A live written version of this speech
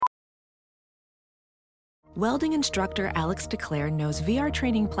Welding instructor Alex DeClaire knows VR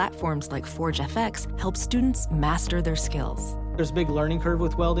training platforms like Forge FX help students master their skills. There's a big learning curve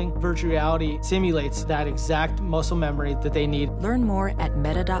with welding. Virtual reality simulates that exact muscle memory that they need. Learn more at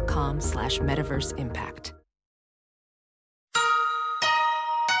meta.com/metaverseimpact.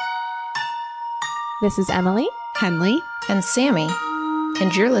 This is Emily, Henley, and Sammy,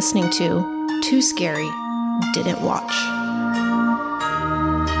 and you're listening to Too Scary Didn't Watch.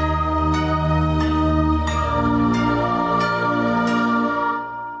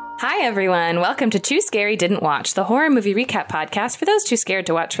 Hi, everyone. Welcome to Too Scary Didn't Watch, the horror movie recap podcast for those too scared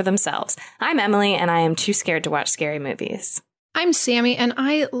to watch for themselves. I'm Emily, and I am too scared to watch scary movies. I'm Sammy, and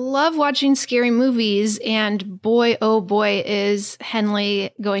I love watching scary movies, and boy, oh boy, is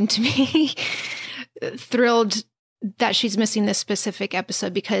Henley going to be thrilled that she's missing this specific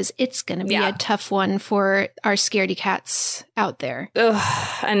episode because it's going to be a tough one for our scaredy cats out there.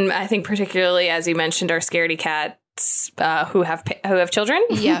 Ugh. And I think particularly, as you mentioned, our scaredy cats who have children.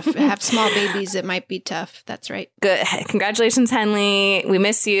 Yeah, have small babies. It might be tough. That's right. Good. Congratulations, Henley. We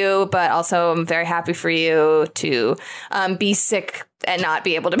miss you, but also I'm very happy for you to be sick and not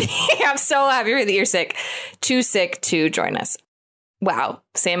be able to be. I'm so happy that you're sick. Too sick to join us. Wow.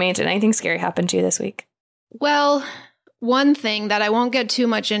 Sammy, did anything scary happen to you this week? Well, one thing that I won't get too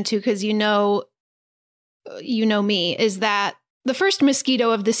much into because you know me is that the first mosquito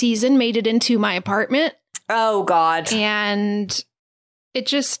of the season made it into my apartment. Oh, God. And it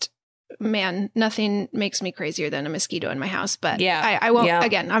just, man, nothing makes me crazier than a mosquito in my house. But yeah, I won't,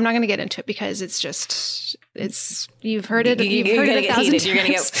 again, I'm not going to get into it because it's just, you've heard it. You've heard it a thousand times. You're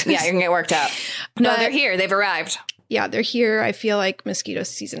going to get worked up. No, they're here. They've arrived. Yeah, they're here. I feel like mosquito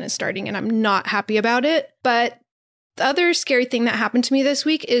season is starting and I'm not happy about it. But the other scary thing that happened to me this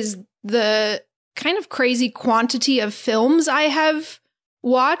week is the kind of crazy quantity of films I have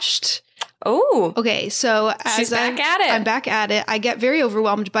watched. Oh, okay. So she's back at it. I'm back at it. I get very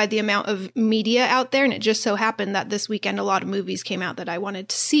overwhelmed by the amount of media out there. And it just so happened that this weekend, a lot of movies came out that I wanted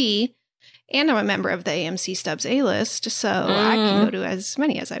to see. And I'm a member of the AMC Stubbs A-list, so I can go to as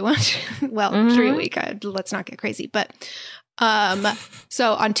many as I want. Well, 3 a week. Let's not get crazy. But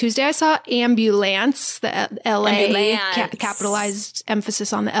so on Tuesday, I saw Ambulance, the LA capitalized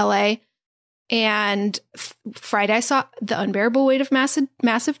emphasis on the LA. And Friday, I saw The Unbearable Weight of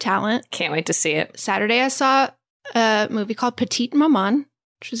Massive Talent. Can't wait to see it. Saturday, I saw a movie called Petite Maman,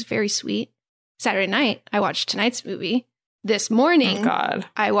 which was very sweet. Saturday night, I watched tonight's movie. This morning,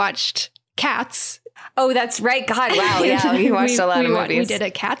 I watched Cats. Oh, that's right. God, wow. Yeah, we watched a lot of movies. We did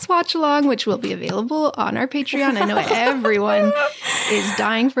a Cats watch along, which will be available on our Patreon. I know everyone is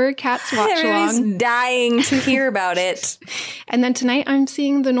dying for a Cats watch along. Everybody's dying to hear about it. And then tonight, I'm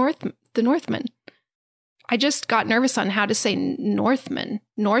seeing The Northman. I just got nervous on how to say Northman.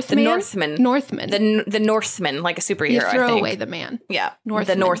 The Northman. The Northman, like a superhero, you throw away the man. Yeah.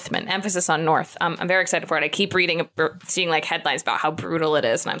 Northman. The Northman. Emphasis on North. I'm very excited for it. I keep seeing like headlines about how brutal it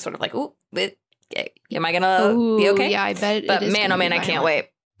is. And I'm sort of like, ooh, am I going to be okay? Yeah, I bet but it is. But man, oh man, I can't wait.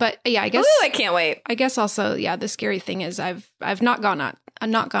 But yeah, I guess. Ooh, I can't wait. I guess also, yeah, the scary thing is I've not gone out.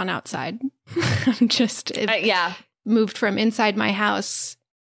 I'm not gone outside. I'm just moved from inside my house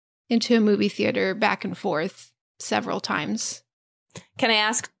into a movie theater back and forth several times. Can I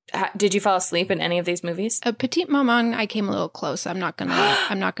ask, did you fall asleep in any of these movies? Petite Maman, I came a little close. I'm not gonna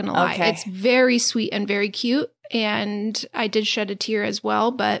lie. Okay. It's very sweet and very cute, and I did shed a tear as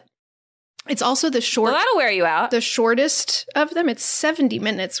well. But it's also Well, that'll wear you out. The shortest of them. It's 70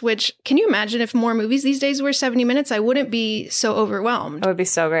 minutes. Which, can you imagine if more movies these days were 70 minutes? I wouldn't be so overwhelmed. It would be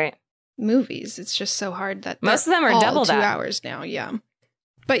so great. Movies, it's just so hard that most of them are double 2 hours now. Yeah.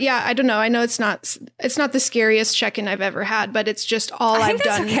 But yeah, I don't know. I know it's not the scariest check-in I've ever had, but it's just all I've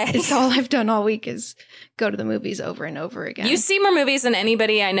done. Okay. It's all I've done all week is go to the movies over and over again. You see more movies than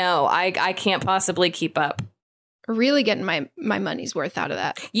anybody I know. I can't possibly keep up. Really getting my money's worth out of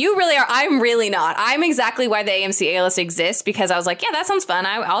that. You really are. I'm really not. I'm exactly why the AMC A-list exists, because I was like, yeah, that sounds fun.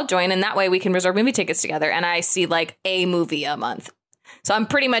 I'll join, and that way we can reserve movie tickets together. And I see like a movie a month. So I'm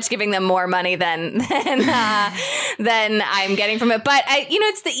pretty much giving them more money than I'm getting from it. But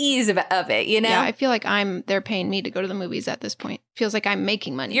it's the ease of it, you know? Yeah, I feel like they're paying me to go to the movies at this point. Feels like I'm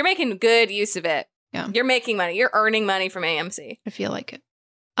making money. You're making good use of it. Yeah. You're making money. You're earning money from AMC. I feel like it.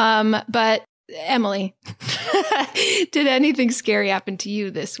 But Emily, did anything scary happen to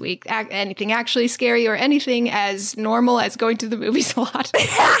you this week? Anything actually scary or anything as normal as going to the movies a lot?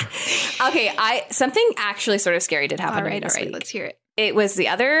 Okay, something actually sort of scary did happen to me this week. Let's hear it. It was the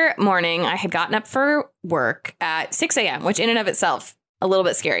other morning. I had gotten up for work at 6 a.m., which in and of itself, a little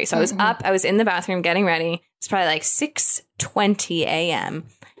bit scary. So I was up. I was in the bathroom getting ready. It's probably like 6:20 a.m.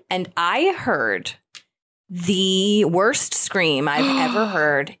 And I heard the worst scream I've ever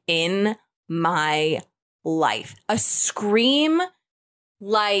heard in my life. A scream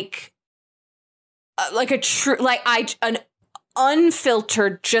like a true, like an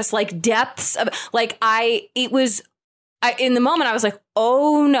unfiltered, just like depths of, like in the moment I was like,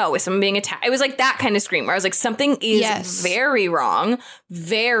 oh no, is someone being attacked? It was like that kind of scream where I was like, something is very wrong.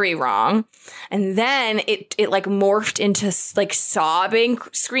 And then it like morphed into like sobbing,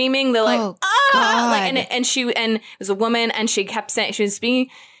 screaming. They're like, and it was a woman, and she kept saying, she was speaking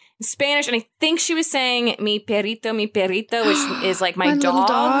in Spanish, and I think she was saying mi perrito, which is like my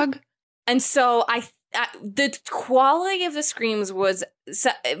dog. And so the quality of the screams was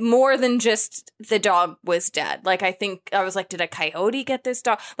more than just the dog was dead. Like, I think I was like, did a coyote get this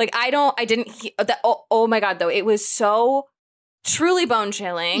dog? Like, I didn't hear that. Oh my God, though. It was so truly bone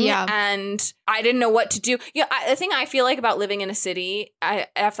chilling. Yeah. And I didn't know what to do. Yeah. The thing I feel like about living in a city,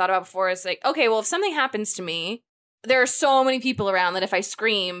 I've thought about before is like, okay, well, if something happens to me, there are so many people around that if I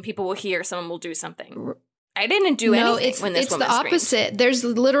scream, people will hear, someone will do something. I didn't do anything when this woman screamed. It's the opposite. There's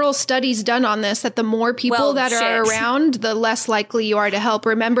literal studies done on this, that the more people that are around, the less likely you are to help.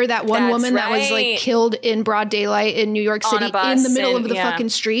 Remember that one woman that was like killed in broad daylight in New York City in the middle of the fucking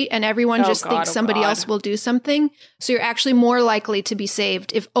street, and everyone just thinks somebody else will do something. So you're actually more likely to be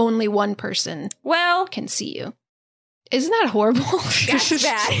saved if only one person can see you. Isn't that horrible? That's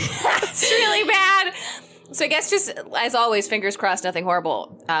bad. That's really bad. So I guess just, as always, fingers crossed, nothing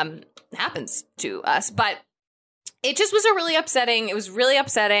horrible happens to us. But it just was it was really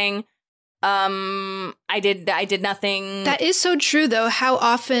upsetting. I did nothing. That is so true, though, how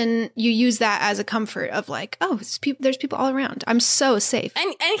often you use that as a comfort of like, oh, there's people all around. I'm so safe.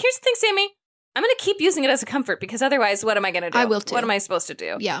 And here's the thing, Sammy. I'm going to keep using it as a comfort, because otherwise, what am I going to do? I will too. What am I supposed to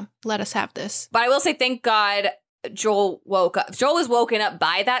do? Yeah, let us have this. But I will say, thank God, Joel woke up. Joel was woken up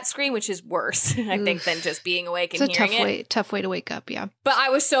by that scream, which is worse, I think, than just being awake and hearing it. It's a tough way to wake up, yeah. But I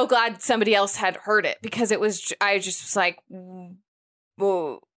was so glad somebody else had heard it, because I just was like,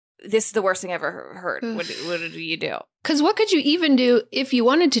 whoa, this is the worst thing I ever heard. What did you do? Because what could you even do if you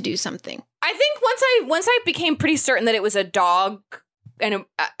wanted to do something? I think once I became pretty certain that it was a dog, and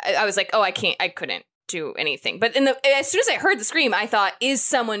I was like, oh, I couldn't do anything. But as soon as I heard the scream, I thought, is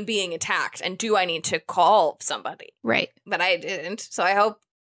someone being attacked, and do I need to call somebody? Right. But I didn't. So I hope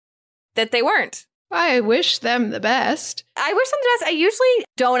that they weren't. I wish them the best. I wish them the best. I usually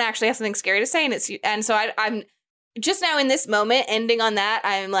don't actually have something scary to say, and so I'm just now in this moment ending on that.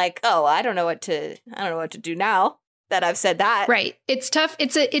 I'm like, oh, I don't know what to do now that I've said that. Right. It's tough.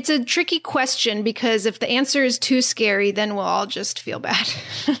 It's a tricky question, because if the answer is too scary, then we'll all just feel bad.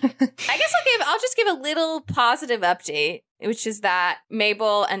 I guess I'll just give a little positive update, which is that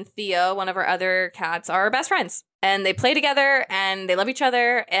Mabel and Theo, one of our other cats, are best friends, and they play together and they love each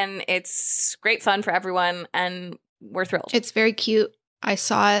other, and it's great fun for everyone, and we're thrilled. It's very cute. I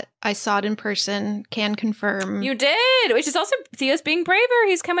saw it in person. Can confirm. You did, which is also Theo's being braver.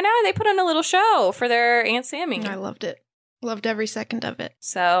 He's coming out. They put on a little show for their Aunt Sammy. I loved it. Loved every second of it.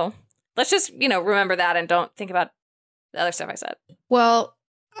 So let's just, remember that and don't think about the other stuff I said. Well,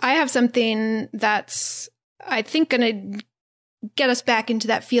 I have something that's, I think, going to get us back into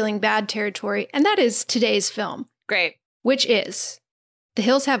that feeling bad territory, and that is today's film. Great. Which is The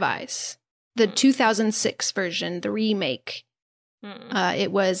Hills Have Eyes, the 2006 version, the remake.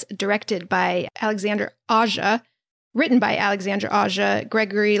 It was directed by Alexandre Aja, written by Alexandre Aja,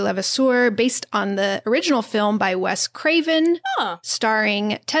 Gregory Levasseur, based on the original film by Wes Craven,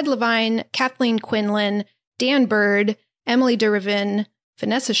 starring Ted Levine, Kathleen Quinlan, Dan Bird, Emily Dervin,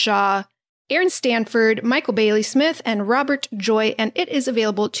 Vanessa Shaw, Aaron Stanford, Michael Bailey Smith, and Robert Joy, and it is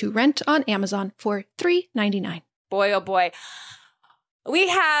available to rent on Amazon for $3.99. Boy, oh boy. We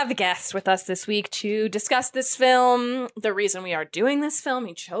have a guest with us this week to discuss this film, the reason we are doing this film.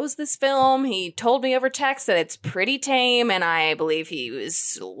 He chose this film. He told me over text that it's pretty tame, and I believe he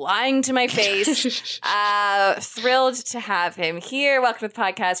was lying to my face. Thrilled to have him here. Welcome to the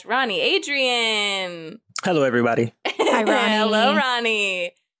podcast, Ronnie. Adrian. Hello, everybody. Hi, Ronnie. Hello,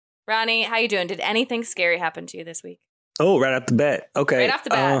 Ronnie. Ronnie, how you doing? Did anything scary happen to you this week? Oh, right off the bat. Okay. Right off the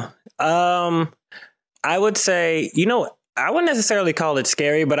bat. I would say, I wouldn't necessarily call it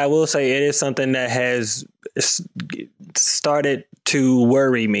scary, but I will say it is something that has started to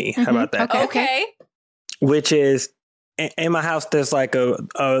worry me. How about that? Okay. Which is, in my house, there's like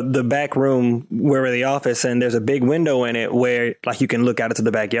the back room where we're the office, and there's a big window in it where like you can look out into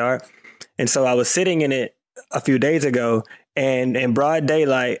the backyard. And so I was sitting in it a few days ago, and in broad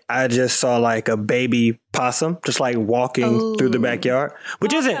daylight, I just saw like a baby possum just like walking through the backyard,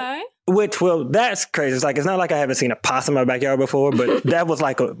 which That's crazy. It's like, it's not like I haven't seen a possum in my backyard before, but that was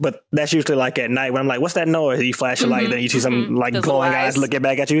like, but that's usually like at night when I'm like, what's that noise? You flash a light, then you see some like Those glowing little eyes looking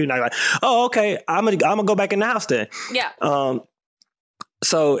back at you. And I'm like, oh, okay, I'm gonna go back in the house then. Yeah.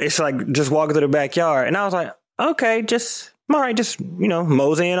 So it's like just walking through the backyard, and I was like, okay, all right, just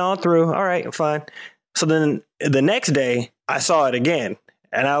moseying on through. All right, fine. So then the next day, I saw it again,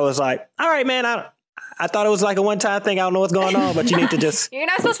 and I was like, all right, man, I thought it was like a one-time thing. I don't know what's going on, but you need to just... You're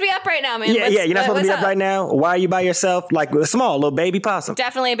not supposed to be up right now, man. Yeah, you're not supposed to be up right now. Why are you by yourself? Like a small little baby possum.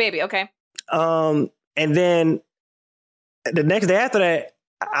 Definitely a baby, okay. And then the next day after that,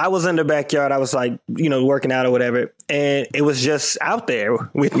 I was in the backyard. I was like, working out or whatever, and it was just out there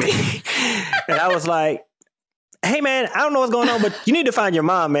with me. And I was like, hey, man, I don't know what's going on, but you need to find your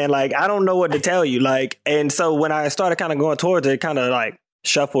mom, man. Like, I don't know what to tell you. Like, and so when I started kind of going towards it, it kind of like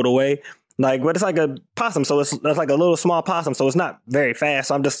shuffled away. Like, but it's like a possum, so it's like a little small possum, so it's not very fast.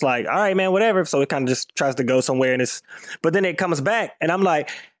 So I'm just like, all right, man, whatever. So it kind of just tries to go somewhere, but then it comes back, and I'm like,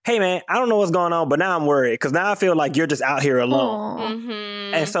 hey, man, I don't know what's going on, but now I'm worried because now I feel like you're just out here alone.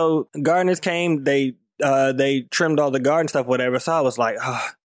 Mm-hmm. And so gardeners came, they trimmed all the garden stuff, whatever. So I was like,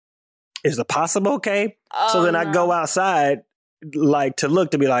 is the possum okay? So then I go outside, like to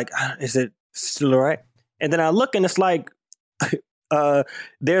look to be like, is it still all right? And then I look, and it's like.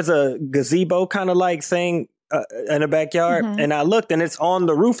 There's a gazebo kind of like thing in the backyard, and I looked, and it's on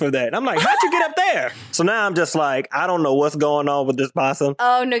the roof of that. And I'm like, how'd you get up there? So now I'm just like, I don't know what's going on with this possum.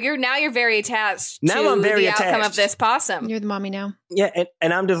 Oh no, you're very attached now I'm very the attached. outcome of this possum. You're the mommy now. Yeah,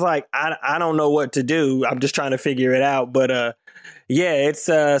 and I'm just like, I don't know what to do. I'm just trying to figure it out. But yeah, it's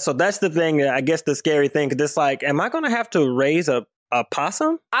so that's the thing. I guess the scary thing, because it's like, am I going to have to raise a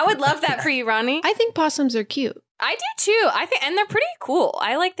possum? I would love that for you, Ronnie. I think possums are cute. I do too. And they're pretty cool.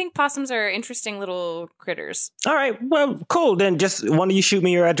 I think possums are interesting little critters. All right, well, cool. Then just one of you shoot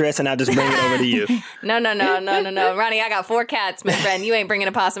me your address, and I'll just bring it over to you. No, Ronnie, I got 4 cats, my friend. You ain't bringing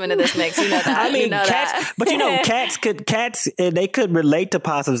a possum into this mix. You know that. I mean, you know cats, that. but cats, they could relate to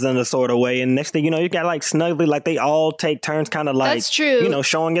possums in a sort of way. And next thing you know, you got like snuggly, like they all take turns, kind of like that's true.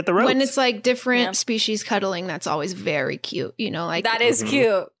 Showing at the ropes. When it's like different species cuddling, that's always very cute. Like that is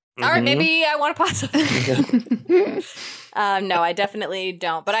cute. All right, maybe I want a possum. No, I definitely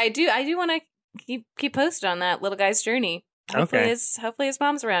don't. But I do want to keep posted on that little guy's journey. Hopefully his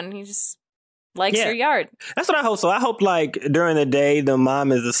mom's around and he just likes your yard. That's what I hope. So I hope like during the day the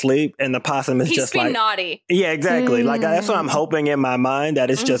mom is asleep and the possum is He's just being like naughty. Yeah, exactly. Like that's what I'm hoping in my mind,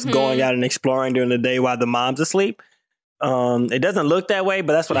 that it's just going out and exploring during the day while the mom's asleep. It doesn't look that way,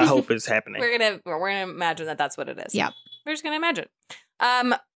 but that's what I hope is happening. We're gonna imagine that that's what it is. Yeah, we're just gonna imagine.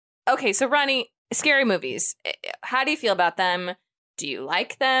 Okay, so Ronnie, scary movies. How do you feel about them? Do you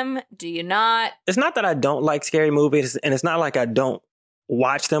like them? Do you not? It's not that I don't like scary movies, and it's not like I don't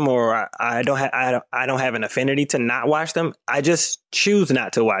watch them or I don't have an affinity to not watch them. I just choose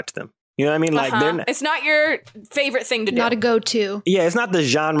not to watch them. You know what I mean? Like it's not your favorite thing to do. Not a go-to. Yeah, it's not the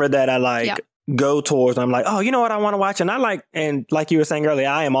genre that I like. Go towards. I'm like, oh, you know what I want to watch, and like you were saying earlier,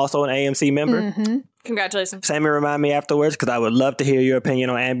 I am also an AMC member. Congratulations. Sammy, remind me afterwards, because I would love to hear your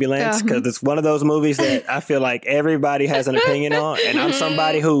opinion on Ambulance, because it's one of those movies that I feel like everybody has an opinion on, and I'm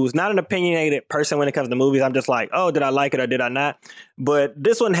somebody who's not an opinionated person when it comes to movies. I'm just like, oh, did I like it or did I not? But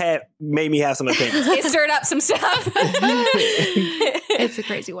this one made me have some opinions. It stirred up some stuff. It's a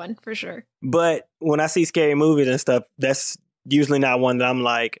crazy one, for sure. But when I see scary movies and stuff, that's usually not one that I'm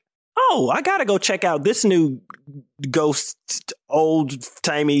like, oh, I gotta go check out this new ghost,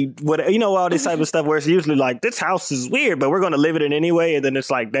 old-timey, whatever, all this type of stuff, where it's usually like, this house is weird, but we're going to live in it anyway. And then it's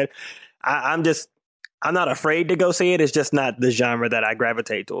like that. I'm not afraid to go see it. It's just not the genre that I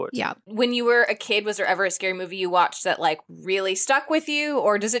gravitate towards. Yeah. When you were a kid, was there ever a scary movie you watched that like really stuck with you?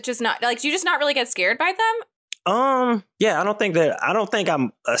 Or does it just not, like, do you just not really get scared by them? Yeah, I don't think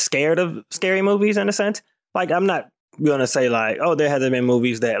I'm scared of scary movies in a sense. Like, I'm not gonna say like, oh, there hasn't been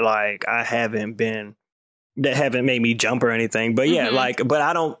movies that like that haven't made me jump or anything, but yeah, but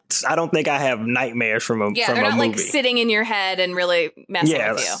I don't think I have nightmares from a movie. They're not like sitting in your head and really messing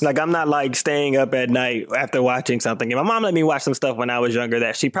with you. Like I'm not like staying up at night after watching something. And my mom let me watch some stuff when I was younger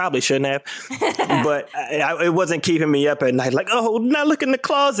that she probably shouldn't have, but it wasn't keeping me up at night. Like, oh, now look in the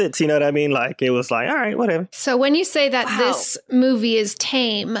closets. You know what I mean? Like it was like, all right, whatever. So when you say that this movie is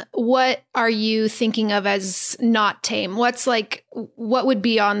tame, what are you thinking of as not tame? What would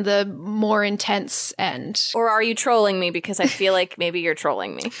be on the more intense end? Or are you trolling me? Because I feel like maybe you're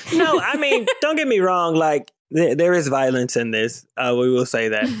trolling me. No, I mean, don't get me wrong. Like, there is violence in this. We will say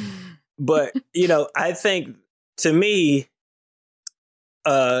that. But, I think, to me,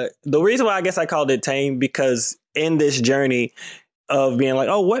 the reason why I guess I called it tame, because in this journey, of being like,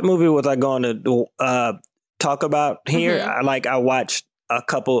 oh, what movie was I going to talk about here? Mm-hmm. I watched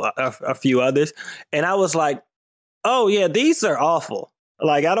a few others, and I was like, oh yeah, these are awful.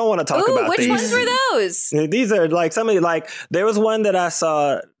 Like, I don't want to talk about which these. Which ones were those? These are like there was one that I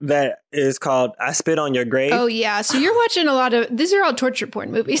saw that is called I Spit on Your Grave. Oh yeah. So you're watching a lot of, these are all torture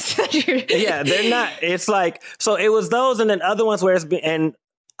porn movies. Yeah, they're not, it's like, so it was those and then other ones where it's been, and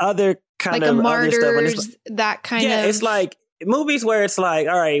other kind like of a Martyrs, other stuff. that kind of. Yeah, it's like movies where it's like,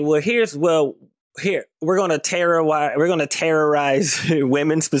 all right, here we're going to terrorize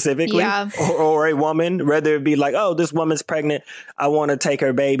women specifically, or a woman, whether it be like, oh, this woman's pregnant, I want to take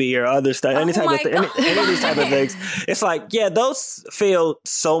her baby, or other stuff, any of these type of things. It's like, yeah, those feel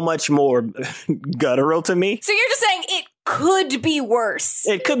so much more guttural to me. So you're just saying it could be worse.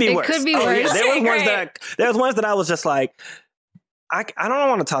 It could be worse. It could be worse. Yeah. There was ones that I was just like, I don't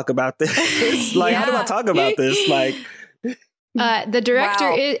want to talk about this. Like, how do I talk about this? Like. The director,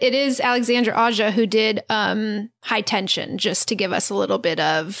 it is Alexandra Aja who did High Tension, just to give us a little bit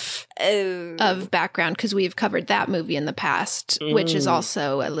of background, because we've covered that movie in the past, which is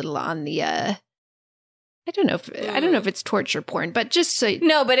also a little on the I don't know if it's torture porn, but just so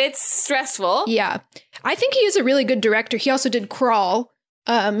no, but it's stressful. Yeah, I think he is a really good director. He also did Crawl.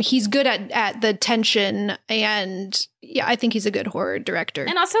 He's good at the tension, and yeah, I think he's a good horror director.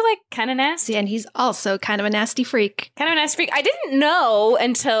 And also like kind of nasty. And he's also kind of a nasty freak. I didn't know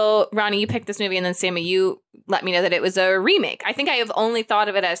until, Ronnie, you picked this movie, and then Sammy, you let me know that it was a remake. I think I have only thought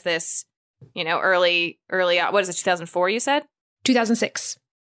of it as this, early, what is it, 2004 you said? 2006.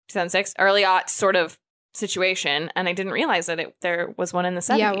 2006, early aught sort of situation, and I didn't realize that there was one in the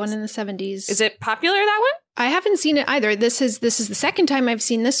 70s. Yeah, one in the 70s. Is it popular, that one? I haven't seen it either. This is the second time I've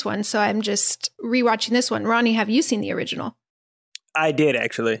seen this one, so I'm just rewatching this one. Ronnie, have you seen the original? I did,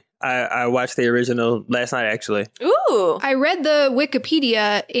 actually. I watched the original last night, actually. Ooh. I read the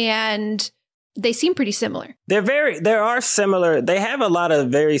Wikipedia, and they seem pretty similar. There are similar. They have a lot of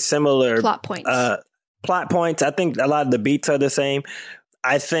very similar plot points. I think a lot of the beats are the same.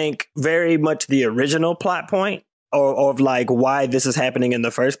 I think very much the original plot point or of like why this is happening in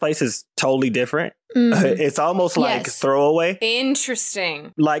the first place is totally different. Mm-hmm. It's almost like throwaway.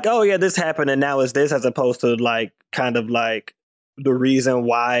 Interesting. Like, oh yeah, this happened and now it's this, as opposed to like kind of like the reason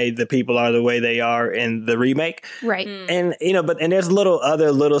why the people are the way they are in the remake. Right. And but there's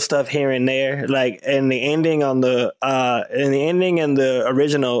other little stuff here and there. Like, and the ending in the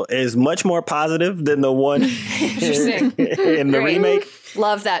original is much more positive than the one in the remake.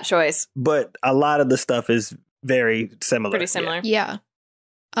 Love that choice. But a lot of the stuff is very similar. Pretty similar. Yeah.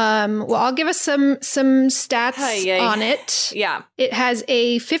 Well, I'll give us some stats on it. Yeah. It has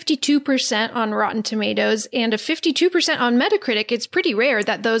a 52% on Rotten Tomatoes and a 52% on Metacritic. It's pretty rare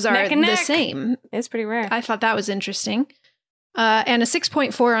that those are the same. It's pretty rare. I thought that was interesting. And a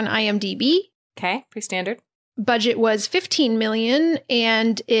 6.4 on IMDb. Okay, pretty standard. Budget was $15 million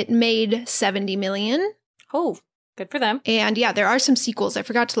and it made $70 million. Oh, good for them. And yeah, there are some sequels. I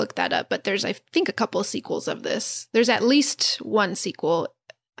forgot to look that up, but there's, I think, a couple of sequels of this. There's at least one sequel.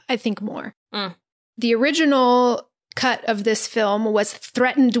 I think more. The original cut of this film was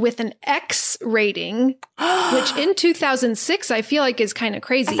threatened with an X rating, which in 2006 I feel like is kind of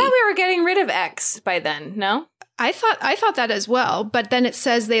crazy. I thought we were getting rid of X by then. No, I thought that as well. But then it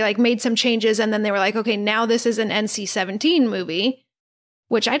says they like made some changes, and then they were like, okay, now this is an NC-17 movie,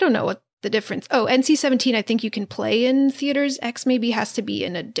 which I don't know what the difference. Oh, NC-17, I think you can play in theaters. X maybe has to be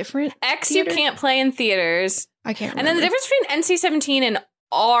in a different X theater. You can't play in theaters. I can't remember. And then the difference between NC-17 and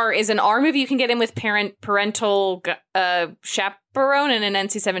R is an R movie you can get in with parental chaperone, and an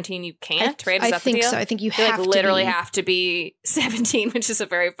NC-17 you can't, right? Is I think so. I think you have to literally have to be 17, which is a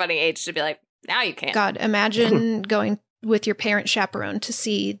very funny age to be like, now you can't. God, imagine going with your parent chaperone to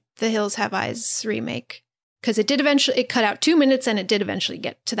see The Hills Have Eyes remake. Because it cut out 2 minutes, and it did eventually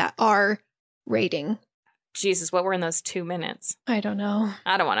get to that R rating. Jesus, what were in those 2 minutes? I don't know.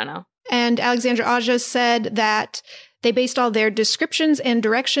 I don't want to know. And Alexandra Aja said that they based all their descriptions and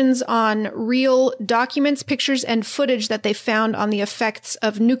directions on real documents, pictures, and footage that they found on the effects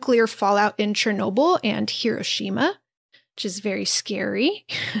of nuclear fallout in Chernobyl and Hiroshima, which is very scary.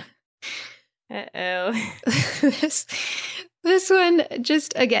 Uh-oh. This one,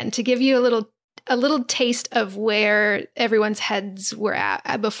 just again, to give you a little taste of where everyone's heads were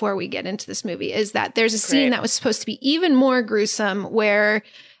at before we get into this movie, is that there's a scene that was supposed to be even more gruesome where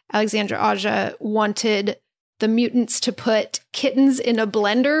Alexandra Aja wanted the mutants to put kittens in a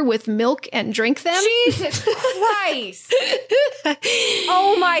blender with milk and drink them. Jesus Christ.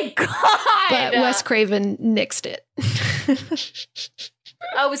 Oh my God. But Wes Craven nixed it.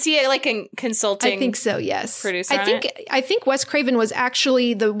 Oh, was he like a consulting? I think so. Yes. Producer. I think Wes Craven was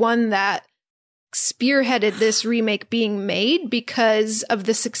actually the one that spearheaded this remake being made because of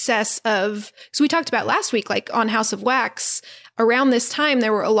the success of. So we talked about last week, like on House of Wax. Around this time,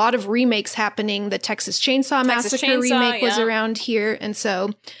 there were a lot of remakes happening. The Texas Chainsaw Massacre remake was around here, and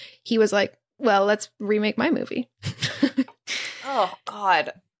so he was like, "Well, let's remake my movie." Oh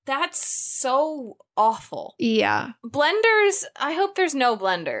God. That's so awful. Yeah. Blenders, I hope there's no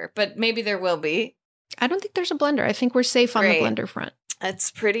blender, but maybe there will be. I don't think there's a blender. I think we're safe on the blender front. That's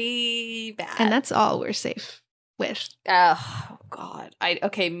pretty bad. And that's all we're safe with. Oh, God.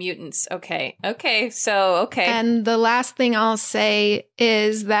 Okay, mutants. Okay. And the last thing I'll say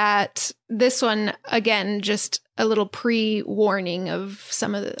is that this one, again, just a little pre-warning of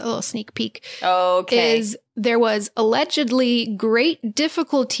some of a little sneak peek. Okay. Is there was allegedly great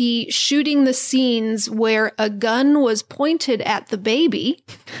difficulty shooting the scenes where a gun was pointed at the baby.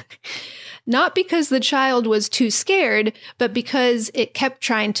 Not because the child was too scared, but because it kept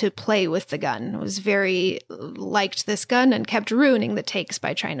trying to play with the gun. It was liked this gun and kept ruining the takes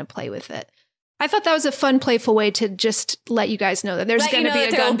by trying to play with it. I thought that was a fun, playful way to just let you guys know that there's going to be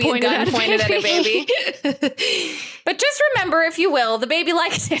a gun pointed at a baby. But just remember, if you will, the baby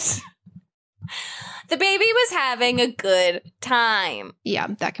liked it. The baby was having a good time. Yeah,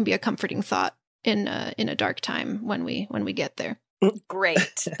 that can be a comforting thought in a dark time when we get there.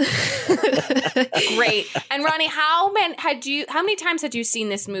 Great. Great. And Ronnie, how many times had you seen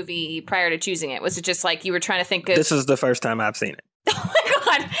this movie prior to choosing it? Was it just like you were trying to think of... This is the first time I've seen it. Oh my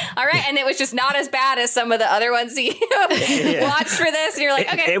God. All right. And it was just not as bad as some of the other ones you watched for this. And you're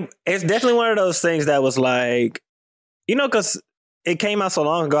like, okay. It's definitely one of those things that was like, because it came out so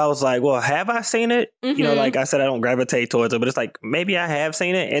long ago, I was like, well, have I seen it? Mm-hmm. Like I said, I don't gravitate towards it, but it's like, maybe I have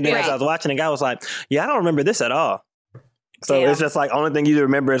seen it. And then as I was watching it, I was like, yeah, I don't remember this at all. So it's just like, only thing you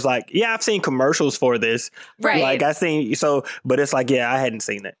remember is like, yeah, I've seen commercials for this. Right. Like but it's like, yeah, I hadn't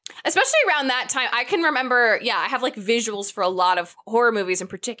seen it. Especially around that time. I can remember, I have like visuals for a lot of horror movies in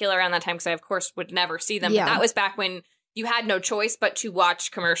particular around that time because I, of course, would never see them. Yeah. But that was back when you had no choice but to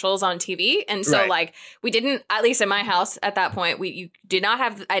watch commercials on TV. And so like we didn't, at least in my house at that point, I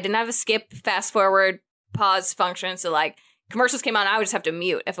didn't have a skip, fast forward, pause function. So like commercials came on, I would just have to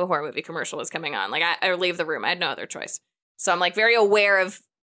mute if a horror movie commercial was coming on. Like I would leave the room. I had no other choice. So I'm like very aware of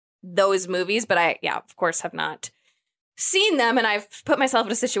those movies, but I, of course, have not seen them. And I've put myself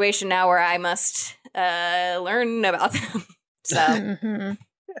in a situation now where I must learn about them. So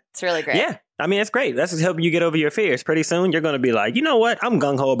it's really great. Yeah. I mean, it's great. That's just helping you get over your fears. Pretty soon, you're going to be like, you know what? I'm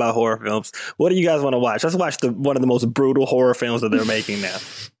gung-ho about horror films. What do you guys want to watch? Let's watch one of the most brutal horror films that they're making now.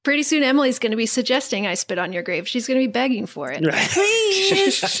 Pretty soon, Emily's going to be suggesting I spit on your grave. She's going to be begging for it. Right.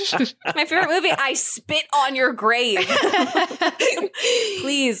 Please. My favorite movie, I Spit on Your Grave.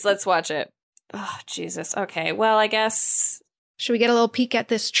 Please, let's watch it. Oh, Jesus. Okay, well, I guess... Should we get a little peek at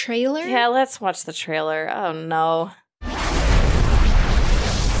this trailer? Yeah, let's watch the trailer. Oh, no.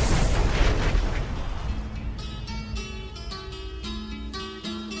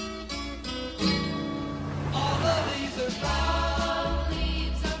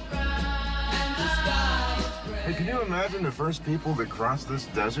 Can you imagine the first people that crossed this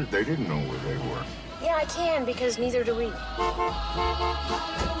desert? They didn't know where they were. Yeah, I can, because neither do we.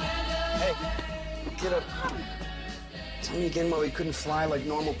 Hey, get up. Tell me again why we couldn't fly like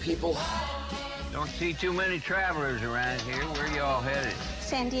normal people. Don't see too many travelers around here. Where you all headed?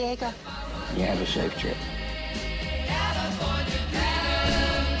 San Diego. You have a safe trip.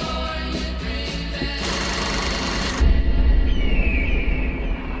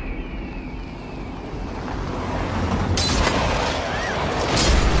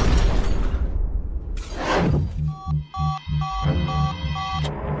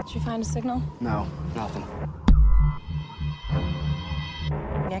 Did you find a signal? No, nothing.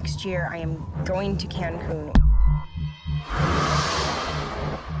 Next year, I am going to Cancun.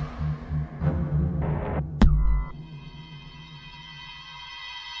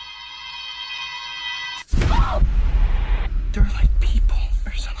 There are like people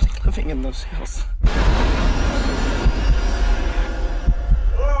or something living in those hills.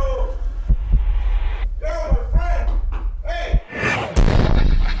 Hello? Yo, my friend! Hey!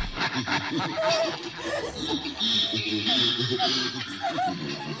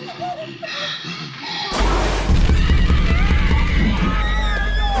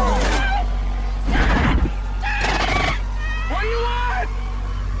 What do you want?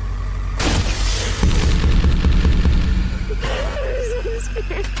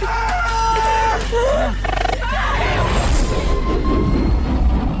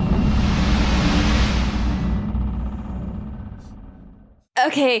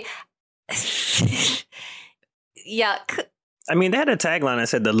 Okay. Yuck. I mean, they had a tagline that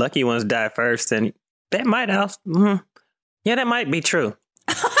said the lucky ones die first, and that might yeah, that might be true.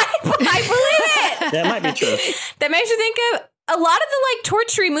 I believe it. That might be true. That makes you think of a lot of the like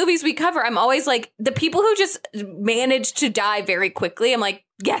torture movies we cover. I'm always like, the people who just manage to die very quickly. I'm like,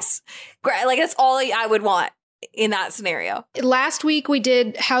 yes, like that's all I would want in that scenario. Last week we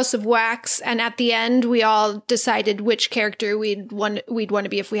did House of Wax, and at the end we all decided which character we'd want to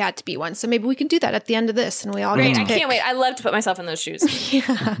be if we had to be one. So maybe we can do that at the end of this, and we all Great. get to I pick. can't wait. I love to put myself in those shoes.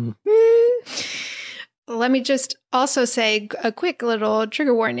 Yeah. Let me just also say a quick little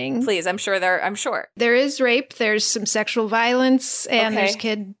trigger warning. Please, I'm sure. There is rape, there's some sexual violence, and Okay. there's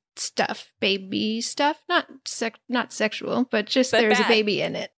kid stuff, baby stuff. Not sexual, but just But there's bad. a baby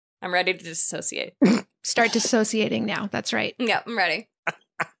in it. I'm ready to disassociate. Start dissociating now. That's right. Yeah, I'm ready.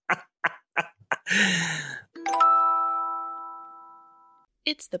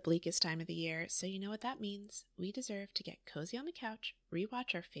 It's the bleakest time of the year, so you know what that means. We deserve to get cozy on the couch,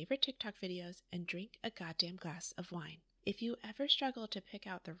 rewatch our favorite TikTok videos, and drink a goddamn glass of wine. If you ever struggle to pick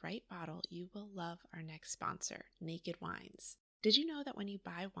out the right bottle, you will love our next sponsor, Naked Wines. Did you know that when you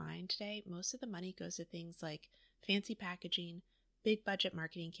buy wine today, most of the money goes to things like fancy packaging, big budget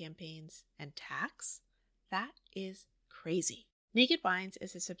marketing campaigns, and tax? That is crazy. Naked Wines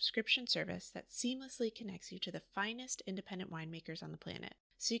is a subscription service that seamlessly connects you to the finest independent winemakers on the planet.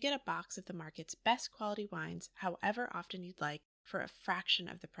 So you get a box of the market's best quality wines, however often you'd like, for a fraction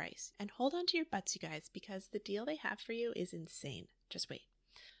of the price. And hold on to your butts, you guys, because the deal they have for you is insane. Just wait.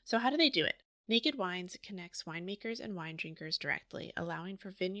 So how do they do it? Naked Wines connects winemakers and wine drinkers directly, allowing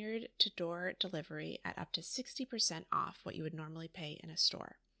for vineyard-to-door delivery at up to 60% off what you would normally pay in a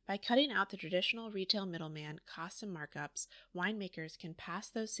store. By cutting out the traditional retail middleman costs and markups, winemakers can pass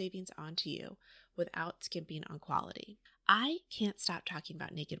those savings on to you without skimping on quality. I can't stop talking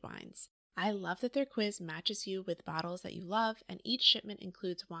about Naked Wines. I love that their quiz matches you with bottles that you love, and each shipment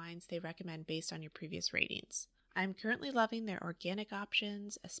includes wines they recommend based on your previous ratings. I'm currently loving their organic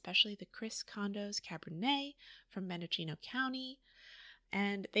options, especially the Chris Condo's Cabernet from Mendocino County,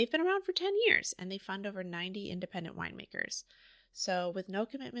 and they've been around for 10 years, and they fund over 90 independent winemakers. So with no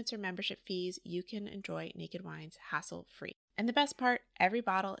commitments or membership fees, you can enjoy Naked Wines hassle-free. And the best part, every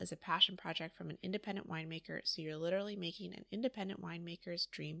bottle is a passion project from an independent winemaker, so you're literally making an independent winemaker's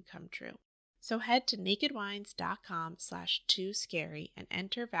dream come true. So head to nakedwines.com/tooscary and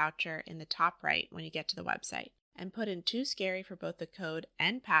enter voucher in the top right when you get to the website. And put in Too Scary for both the code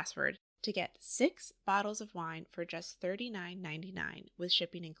and password to get 6 bottles of wine for just $39.99 with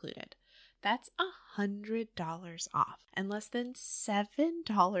shipping included. That's $100 off and less than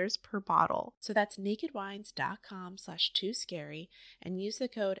 $7 per bottle. So that's nakedwines.com/tooscary and use the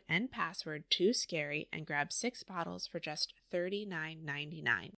code and password TOOSCARY and grab 6 bottles for just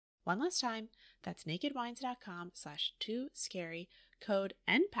 $39.99. One last time, that's nakedwines.com/tooscary, code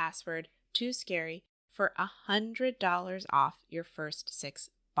and password TOOSCARY for $100 off your first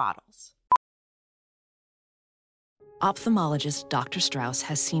 6 bottles. Ophthalmologist Dr. Strauss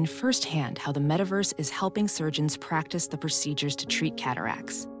has seen firsthand how the metaverse is helping surgeons practice the procedures to treat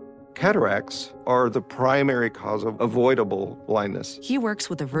cataracts. Cataracts are the primary cause of avoidable blindness. He works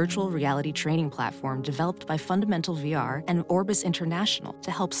with a virtual reality training platform developed by Fundamental VR and Orbis International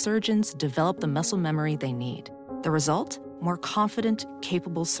to help surgeons develop the muscle memory they need. The result? More confident,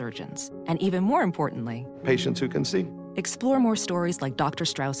 capable surgeons. And even more importantly, Patients who can see. explore more stories like Dr.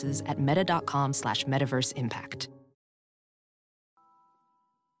 Strauss's at meta.com/metaverseimpact.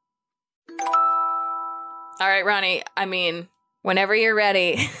 All right, Ronnie. I mean, whenever you're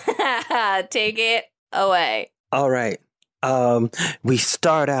ready, take it away. All right. We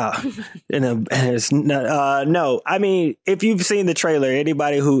start out no, I mean, if you've seen the trailer,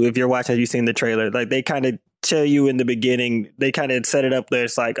 if you're watching, you've seen the trailer, like they kind of tell you in the beginning, they kind of set it up there.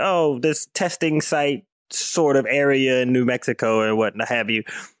 It's like, oh, this testing site sort of area in New Mexico or what have you.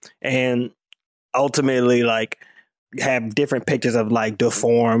 And ultimately, like, have different pictures of like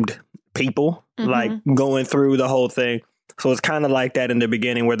deformed people, like going through the whole thing. So it's kind of like that in the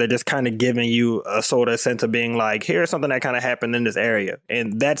beginning where they're just kind of giving you a sort of sense of being like, here's something that kind of happened in this area.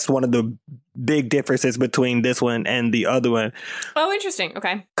 And that's one of the big differences between this one and the other one. Oh, interesting.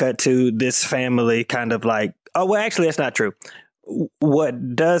 Okay. Cut to this family kind of like, oh, well, actually, that's not true.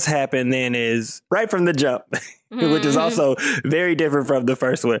 What does happen then is right from the jump, which is also very different from the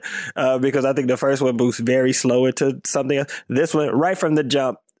first one, because I think the first one moves very slow into something else. This one, right from the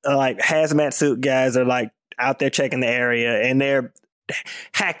jump, like hazmat suit guys are like out there checking the area and they're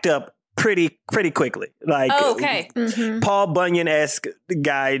hacked up pretty quickly. Like, okay. Paul Bunyan-esque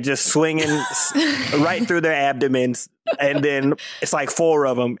guy just swinging right through their abdomens, and then it's like 4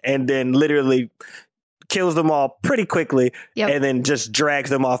 of them, and then literally kills them all pretty quickly, and then just drags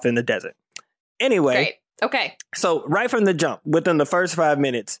them off in the desert. Anyway. Great. Okay. So right from the jump, within the first 5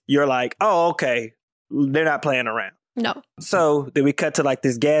 minutes, you're like, oh, okay, they're not playing around. No. So then we cut to like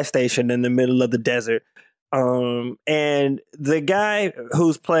this gas station in the middle of the desert. And the guy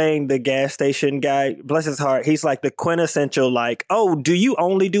who's playing the gas station guy, bless his heart, he's like the quintessential, like, oh, do you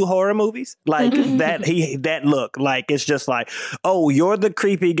only do horror movies? Like that look, like, it's just like, oh, you're the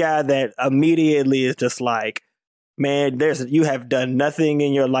creepy guy that immediately is just like, man, you have done nothing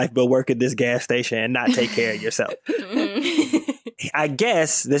in your life but work at this gas station and not take care of yourself. I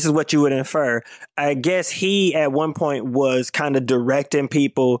guess this is what you would infer. I guess he at one point was kind of directing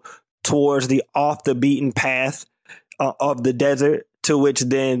people towards the off the beaten path of the desert, to which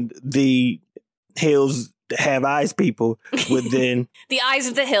then the hills have eyes people would then the eyes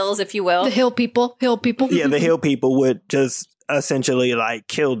of the hills, if you will. The hill people. Yeah, the hill people would just essentially like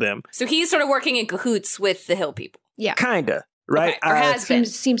kill them. So he's sort of working in cahoots with the hill people. Yeah. Kinda, right? Okay. Or has been.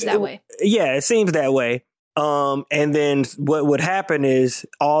 Seems that way. Yeah, it seems that way. And then what would happen is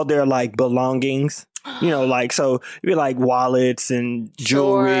all their like belongings, like, so it'd be like wallets and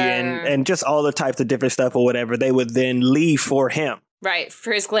jewelry and just all the types of different stuff or whatever, they would then leave for him. Right.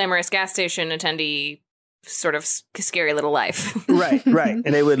 For his glamorous gas station attendee sort of scary little life. Right.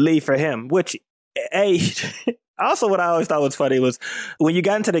 And they would leave for him, which, also what I always thought was funny was when you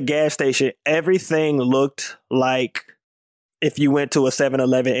got into the gas station, everything looked like if you went to a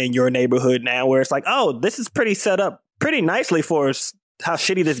 7-Eleven in your neighborhood now, where it's like, oh, this is pretty set up pretty nicely for us, how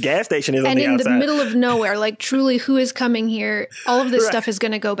shitty this gas station is on the outside. And in the middle of nowhere, like truly who is coming here? All of this stuff is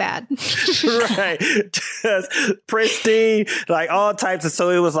going to go bad. Right. Just pristine, like all types of, so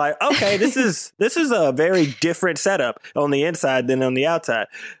it was like, okay, this is a very different setup on the inside than on the outside.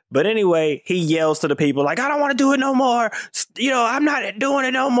 But anyway, he yells to the people like, I don't want to do it no more. I'm not doing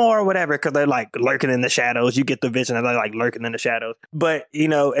it no more or whatever. Cause they're like lurking in the shadows. You get the vision of they're like lurking in the shadows. But,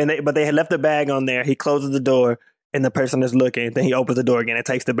 but they had left the bag on there. He closes the door and the person is looking. Then he opens the door again and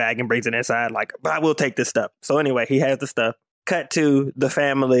takes the bag and brings it inside. Like, but I will take this stuff. So anyway, he has the stuff. Cut to the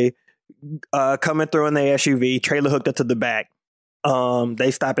family coming through in their SUV, trailer hooked up to the back.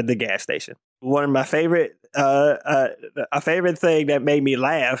 They stop at the gas station. One of my favorite, a favorite thing that made me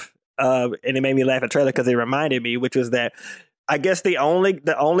laugh, and it made me laugh at trailer because it reminded me, which was that I guess the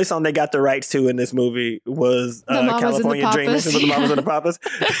only song they got the rights to in this movie was California Dreaming with the Mamas and the Papas,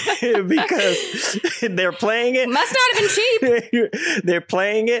 because they're playing it. Must not have been cheap. They're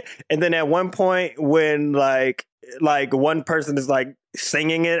playing it, and then at one point when like one person is like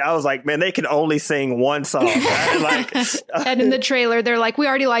singing it, I was like, man, they can only sing one song. And in the trailer, they're like, we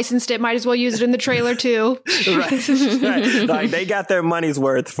already licensed it, might as well use it in the trailer too. Right. Like they got their money's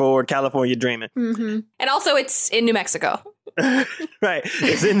worth for California Dreaming. Mm-hmm. And also it's in New Mexico. Right.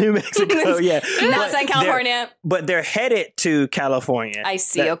 It's in New Mexico, yeah. Not in California. But they're headed to California. I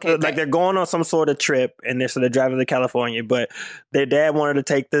see, okay. Like they're going on some sort of trip, and they're driving to California, but their dad wanted to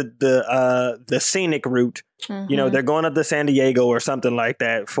take the scenic route. Mm-hmm. They're going up to San Diego or something like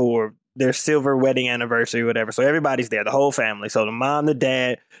that for their silver wedding anniversary or whatever. So everybody's there, the whole family. So the mom, the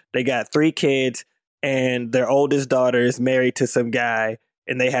dad, they got 3 kids, and their oldest daughter is married to some guy,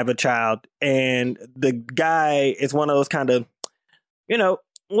 and they have a child. And the guy is one of those kind of,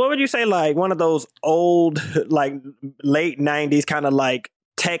 what would you say, like one of those old, like late 90s kind of like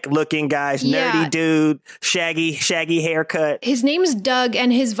tech looking guys, nerdy dude, shaggy haircut. His name's Doug,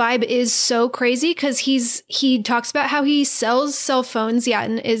 and his vibe is so crazy because he talks about how he sells cell phones,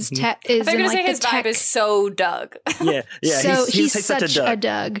 and is tech. I'm gonna say his vibe is so Doug. Yeah. So he's such a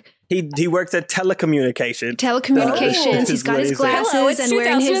Doug. He works at telecommunications. He's got his glasses. Hello, it's and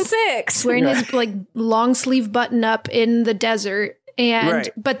 2006. wearing his like long sleeve button up in the desert. And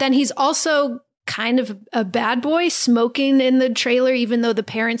but then he's also kind of a bad boy, smoking in the trailer, even though the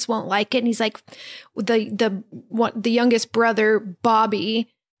parents won't like it. And he's like, the youngest brother, Bobby,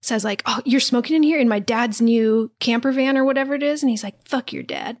 says like, oh, you're smoking in here in my dad's new camper van or whatever it is. And he's like, fuck your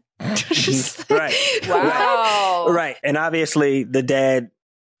dad. Right. Wow. Right. And obviously the dad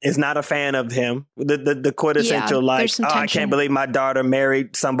is not a fan of him. The quintessential I can't believe my daughter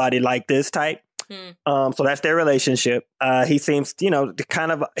married somebody like this type. So that's their relationship. He seems,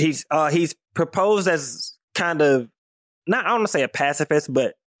 he's proposed as kind of, not, I don't want to say a pacifist,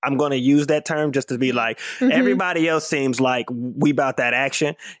 but I'm going to use that term just to be like, everybody else seems like we about that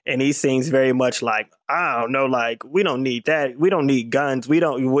action. And he seems very much like, I don't know, like, we don't need that. We don't need guns. We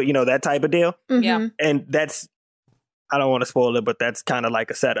don't, that type of deal. Yeah. And that's, I don't want to spoil it, but that's kind of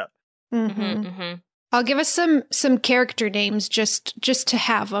like a setup. I'll give us some character names just to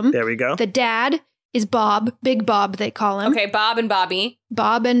have them. There we go. The dad is Bob, Big Bob they call him. Okay, Bob and Bobby.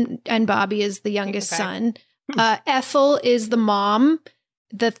 Bob and Bobby is the youngest son. Ethel is the mom.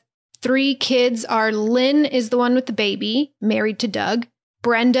 The 3 kids are Lynn is the one with the baby, married to Doug.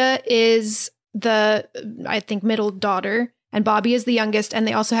 Brenda is the, I think, middle daughter. And Bobby is the youngest. And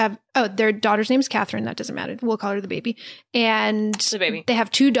they also have, their daughter's name is Catherine. That doesn't matter. We'll call her the baby. And The baby. They have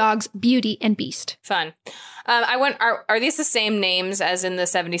 2 dogs, Beauty and Beast. Fun. Are these the same names as in the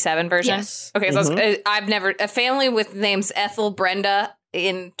 77 version? Yes. Okay, so I've never, a family with names Ethel, Brenda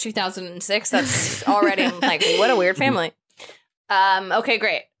in 2006. That's already like, what a weird family. Okay,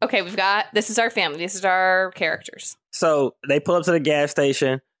 great. Okay, this is our family. This is our characters. So they pull up to the gas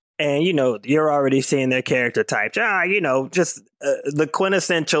station. And, you're already seeing their character types. Just the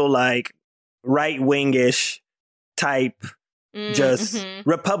quintessential, like, right-wing-ish type, just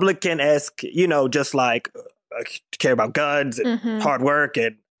Republican-esque, just like care about guns and hard work.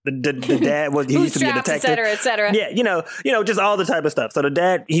 And the dad he used to be a detective. Et cetera. Yeah, just all the type of stuff. So the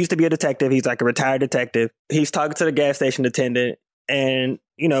dad, he used to be a detective. He's like a retired detective. He's talking to the gas station attendant. And,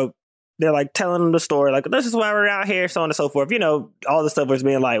 they're like telling them the story, like, this is why we're out here, so on and so forth. All the stuff was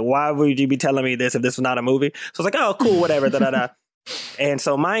being like, why would you be telling me this if this was not a movie? So it's like, oh, cool, whatever, da-da-da. And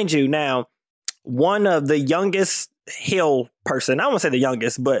so, mind you, now, one of the youngest Hill person, I won't say the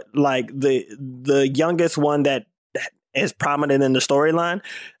youngest, but like the youngest one that is prominent in the storyline,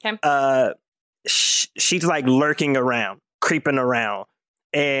 she's like lurking around, creeping around.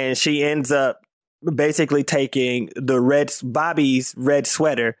 And she ends up basically taking Bobby's red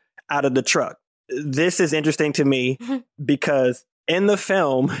sweater out of the truck. This is interesting to me because in the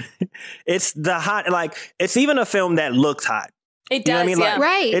film, it's it's even a film that looks hot. It does, yeah.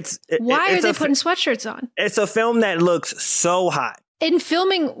 Right. Why are they putting sweatshirts on? It's a film that looks so hot. In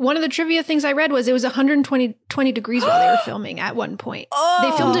filming, one of the trivia things I read was it was 120 degrees while they were filming at one point.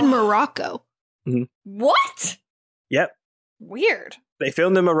 They filmed in Morocco. What? Yep. Weird. They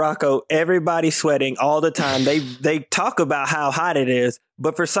filmed in Morocco. Everybody's sweating all the time. They talk about how hot it is,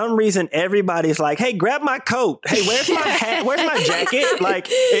 but for some reason, everybody's like, "Hey, grab my coat. Hey, where's my hat? Where's my jacket?" Like,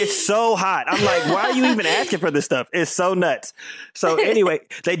 it's so hot. I'm like, why are you even asking for this stuff? It's so nuts. So anyway,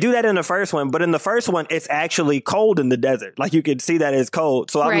 they do that in the first one, but in the first one, it's actually cold in the desert. Like you could see that it's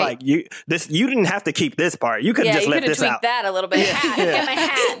cold. So I'm like, you didn't have to keep this part. You could have just left this out. You could have tweaked that a little bit. Hat. Get my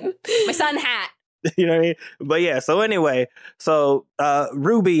hat. My son hat. You know what I mean? But yeah, so anyway,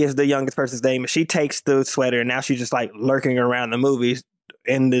 Ruby is the youngest person's name. She takes the sweater and now she's just like lurking around the movies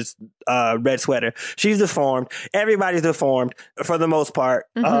in this red sweater. She's deformed. Everybody's deformed for the most part.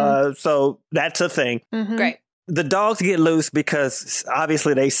 So that's a thing. Great. The dogs get loose because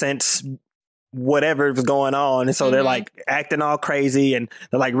obviously they sense whatever was going on. And so they're like acting all crazy and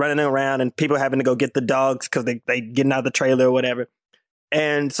they're like running around and people having to go get the dogs because they getting out of the trailer or whatever.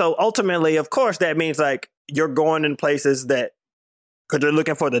 And so ultimately, of course, that means like you're going in places that, because you're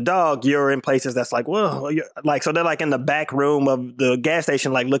looking for the dog, you're in places that's like, whoa, like, so they're like in the back room of the gas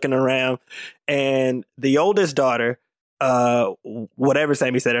station, like looking around. And the oldest daughter, whatever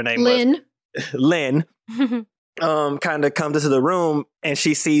Sammy said her name was, Lynn, kind of comes into the room and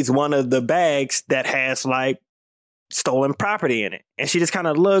she sees one of the bags that has like stolen property in it. And she just kind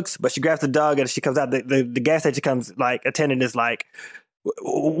of looks, but she grabs the dog and she comes out. The gas station comes, like, attendant is like,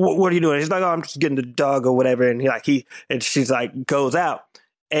 what are you doing? She's like, oh, I'm just getting the dog or whatever. And she's like, goes out.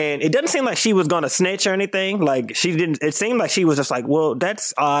 And it doesn't seem like she was going to snitch or anything. Like she didn't, it seemed like she was just like, well,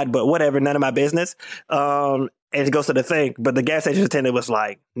 that's odd, but whatever, none of my business. And it goes to the thing, but the gas station attendant was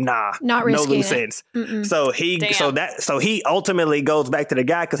like, nah, not no risking loose ends. So he ultimately goes back to the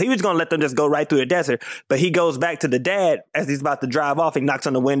guy because he was going to let them just go right through the desert. But he goes back to the dad as he's about to drive off. He knocks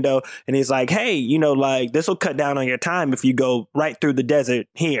on the window and he's like, hey, like this will cut down on your time if you go right through the desert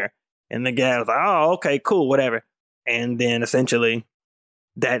here. And the guy was like, oh, okay, cool, whatever. And then essentially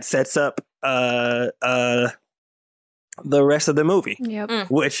that sets up the rest of the movie,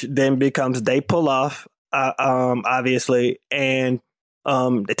 which then becomes they pull off. Obviously, and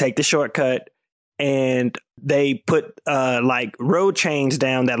they take the shortcut and they put like road chains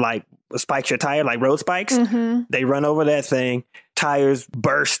down that like spikes your tire, like road spikes. They run over that thing, tires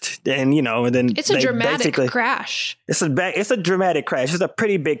burst, and and then it's a dramatic crash. It's a dramatic crash. It's a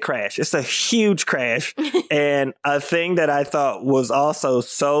pretty big crash. It's a huge crash. And a thing that I thought was also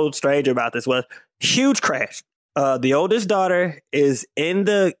so strange about this was huge crash. The oldest daughter is in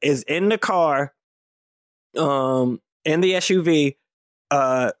the car. In the SUV,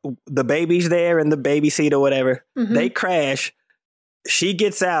 the baby's there in the baby seat or whatever. They crash. She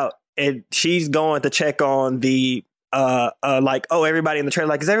gets out and she's going to check on the like, oh, everybody in the trailer,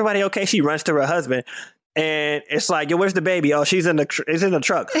 like, is everybody okay? She runs to her husband. And it's like, yo, where's the baby? Oh, she's in the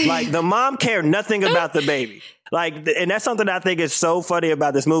truck. Like, the mom cared nothing about the baby. Like, and that's something I think is so funny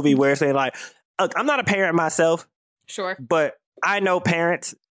about this movie, where it's saying, like, look, I'm not a parent myself. Sure. But I know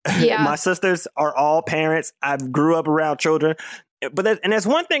parents. Yeah. My sisters are all parents. I grew up around children. But there's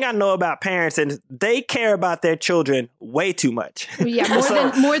one thing I know about parents, and they care about their children way too much.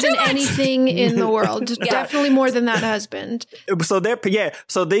 Yeah, more than anything in the world. Yeah. Definitely more than that husband. So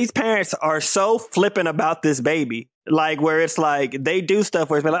these parents are so flippant about this baby, like, where it's like they do stuff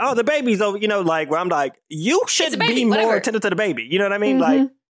where it's like, oh, the baby's over, like, where I'm like, you should be more attentive to the baby. You know what I mean? Mm-hmm.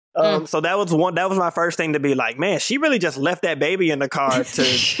 Like. So that was my first thing to be like, man, she really just left that baby in the car to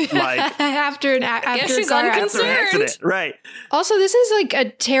like after she's car unconcerned. Right. Also, this is like a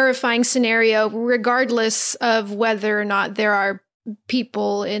terrifying scenario, regardless of whether or not there are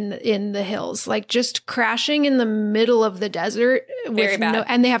people in the hills, like just crashing in the middle of the desert with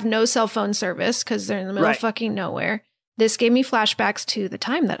and they have no cell phone service because they're in the middle of fucking nowhere. This gave me flashbacks to the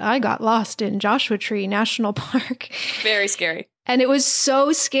time that I got lost in Joshua Tree National Park. Very scary. And it was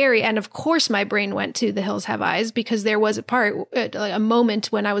so scary. And of course, my brain went to The Hills Have Eyes, because there was a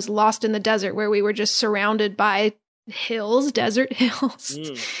moment when I was lost in the desert where we were just surrounded by desert hills.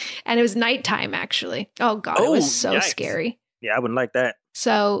 And it was nighttime, actually. Oh, God, it was so scary. Yeah, I wouldn't like that.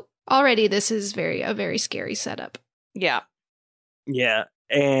 So already this is a very scary setup. Yeah. Yeah.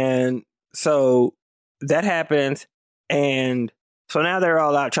 And so that happened. And so now they're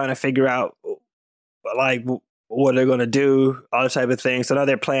all out trying to figure out, like, what they're going to do, all this type of thing. So now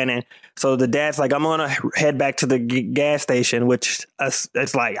they're planning. So the dad's like, I'm going to head back to the gas station, which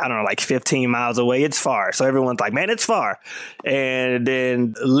it's like, I don't know, like 15 miles away. It's far. So everyone's like, man, it's far. And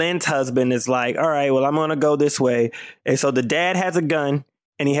then Lynn's husband is like, all right, well, I'm going to go this way. And so the dad has a gun,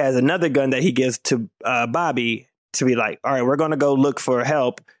 and he has another gun that he gives to Bobby to be like, all right, we're going to go look for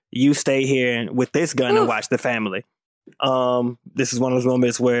help. You stay here with this gun and watch the family. This is one of those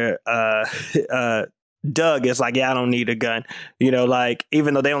moments where Doug is like, yeah, I don't need a gun, like,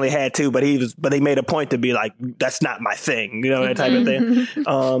 even though they only had two, but they made a point to be like, that's not my thing, that type of thing.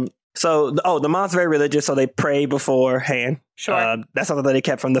 So the mom's very religious, so they pray beforehand. Sure. That's something that they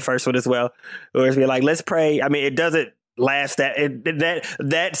kept from the first one as well, where it's be like, let's pray. I mean, it doesn't last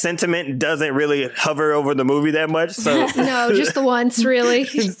that sentiment doesn't really hover over the movie that much. So no, just the once, really.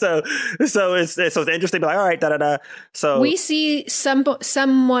 so it's interesting. Like, all right, da da da. So we see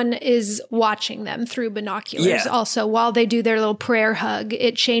someone is watching them through binoculars. Yeah. Also, while they do their little prayer hug,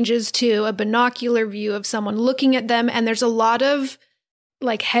 it changes to a binocular view of someone looking at them, and there's a lot of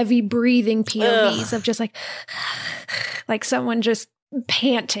like heavy breathing POVs of just like someone just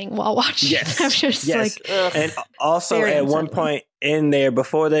panting while watching. Yes. I'm just like, and also at one point in there,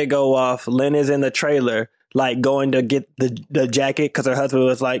 before they go off, Lynn is in the trailer, like going to get the jacket, because her husband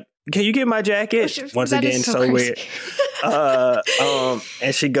was like, can you get my jacket? Once again, so weird.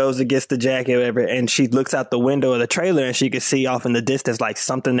 And she goes and gets the jacket, whatever, and she looks out the window of the trailer, and she can see off in the distance like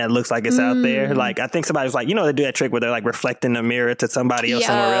something that looks like it's out there. Like, I think somebody's like, they do that trick where they're like reflecting the mirror to somebody else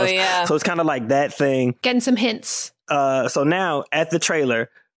somewhere else. Yeah. So it's kind of like that thing. Getting some hints. So now at the trailer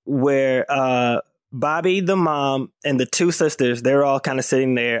where Bobby, the mom, and the two sisters, they're all kind of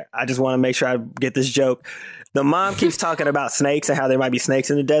sitting there. I just want to make sure I get this joke. The mom keeps talking about snakes and how there might be snakes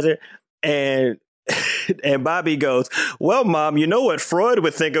in the desert. And Bobby goes, well, Mom, you know what Freud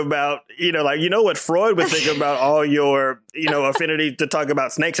would think about, what Freud would think about all your, affinity to talk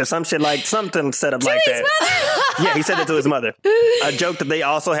about snakes or some shit, like something set up like that. Yeah, he said it to his mother. A joke that they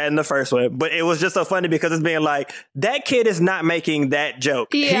also had in the first one. But it was just so funny because it's being like, that kid is not making that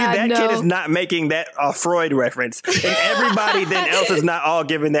joke. Yeah, kid is not making that Freud reference. And everybody then else is not all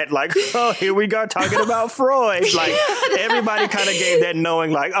giving that, like, oh, here we go talking about Freud. Like, everybody kind of gave that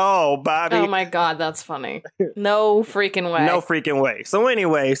knowing, like, oh, Bobby. Oh my God, that's funny. No freaking way. No freaking way. So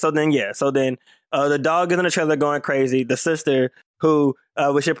anyway, the dog is in the trailer going crazy. The sister, who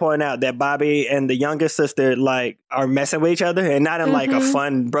we should point out that Bobby and the youngest sister like are messing with each other, and not in like a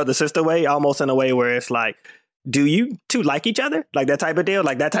fun brother sister way, almost in a way where it's like, do you two like each other? Like that type of deal,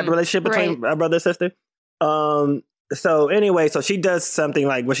 like that type of relationship between a brother and sister. So anyway, so she does something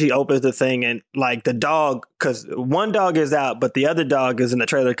like when she opens the thing, and like the dog, because one dog is out, but the other dog is in the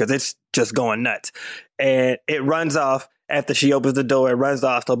trailer because it's just going nuts, and it runs off after she opens the door. It runs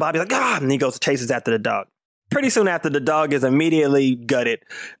off. So Bobby's like, and he goes chases after the dog. Pretty soon after, the dog is immediately gutted,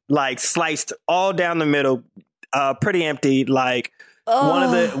 like sliced all down the middle, pretty empty, like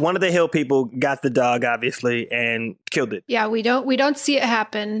one of the hill people got the dog, obviously, and killed it. Yeah, we don't see it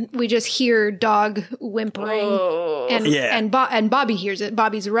happen. We just hear dog whimpering, and Bobby hears it.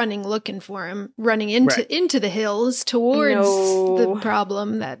 Bobby's running, looking for him, running into the hills towards the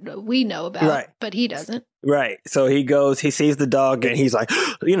problem that we know about, but he doesn't. Right. So he goes, he sees the dog, and he's like,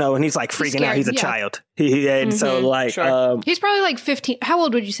 and he's like freaking out. He's a child. So like, he's probably like 15. How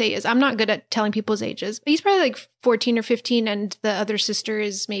old would you say he is? I'm not good at telling people's ages. He's probably like 14 or 15, and the other sister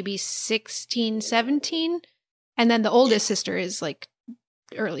is maybe 16, 17. And then the oldest sister is like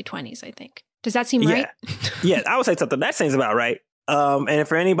early 20s, I think. Does that seem right? Yeah, I would say something. That seems about right. And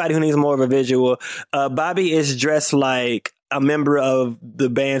for anybody who needs more of a visual, Bobby is dressed like a member of the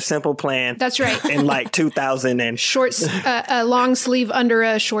band Simple Plan. That's right. In like 2000 and a long sleeve under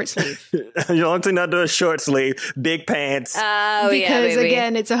a short sleeve. Long sleeve under a short sleeve, big pants. Because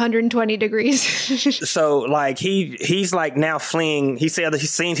again, it's 120 degrees. So like he's like now fleeing. He said that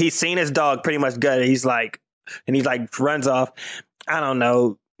he's seen his dog pretty much gutted. He's like runs off. I don't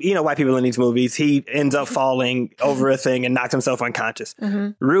know. White people in these movies, he ends up falling over a thing and knocks himself unconscious.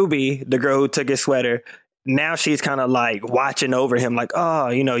 Ruby, the girl who took his sweater, now she's kind of like watching over him, like,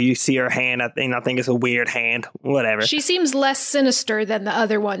 you see her hand. I think it's a weird hand, whatever. She seems less sinister than the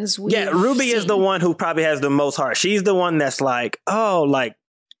other ones. Ruby is the one who probably has the most heart. She's the one that's like,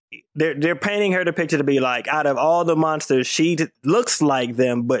 they're painting her the picture to be like, out of all the monsters, she looks like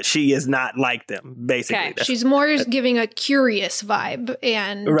them, but she is not like them, basically. Okay. She's more giving a curious vibe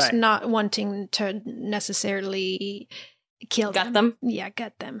and not wanting to necessarily kill them. Yeah,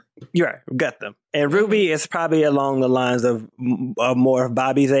 gut them. You're right, gut them. And Ruby is probably along the lines of more of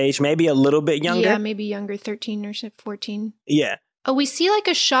Bobby's age, maybe a little bit younger. Yeah, maybe younger, 13 or 14. Yeah. Oh, we see like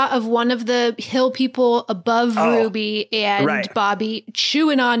a shot of one of the hill people above Ruby and Bobby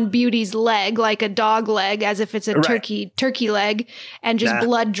chewing on Beauty's leg like a dog leg, as if it's a turkey leg, and just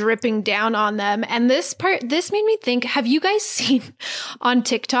blood dripping down on them. And this made me think, have you guys seen on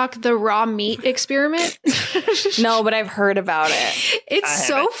TikTok the raw meat experiment? No, but I've heard about it. It's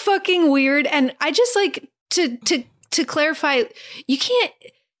so fucking weird. And I just like to clarify, you can't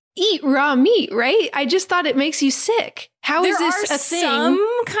eat raw meat, right? I just thought it makes you sick. How is this a thing?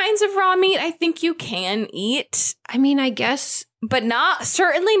 Some kinds of raw meat I think you can eat. I mean, I guess. But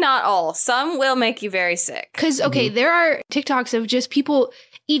certainly not all. Some will make you very sick. Because, there are TikToks of just people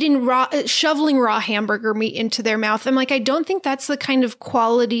eating shoveling raw hamburger meat into their mouth. I'm like, I don't think that's the kind of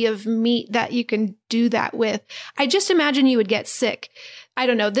quality of meat that you can do that with. I just imagine you would get sick. I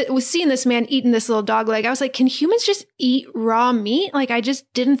don't know. Was seeing this man eating this little dog leg, I was like, can humans just eat raw meat? Like, I just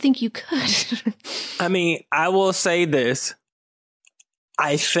didn't think you could. I mean, I will say this.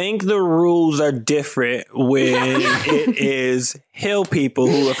 I think the rules are different when it is hill people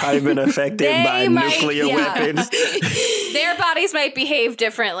who have probably been affected by nuclear weapons. Their bodies might behave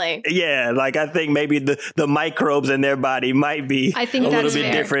differently. Yeah, like I think maybe the microbes in their body might be a little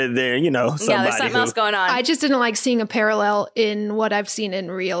bit different than, somebody. Yeah, there's something else going on. I just didn't like seeing a parallel in what I've seen in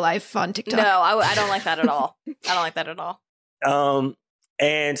real life on TikTok. No, I don't like that at all. I don't like that at all.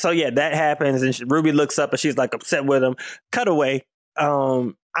 And so, that happens, and Ruby looks up, and she's like upset with him. Cut away.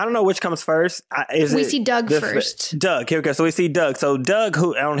 I don't know which comes first. We see Doug first. Doug, here we go. So we see Doug. So Doug,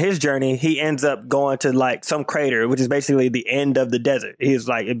 who on his journey, he ends up going to like some crater, which is basically the end of the desert. He's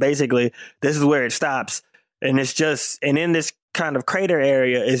like, basically, this is where it stops. And in this kind of crater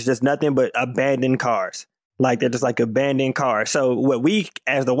area is just nothing but abandoned cars. Like they're just like abandoned cars. So what we,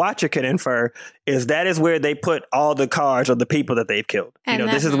 as the watcher, can infer is that is where they put all the cars of the people that they've killed. And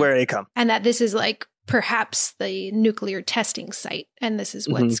this is where they come. And that this is like perhaps the nuclear testing site, and this is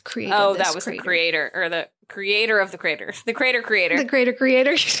what's created. Oh, that was crater. The creator, or the creator of the crater, the crater creator, the crater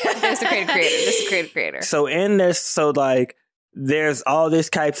creator. There's the crater creator. This is the crater creator. So in this, there's all these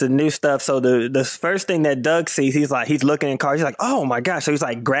types of new stuff. So the first thing that Doug sees, he's looking in cars. He's like, oh my gosh! So he's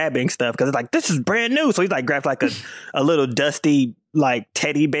like grabbing stuff because it's like, this is brand new. So he's like grabs like a little dusty like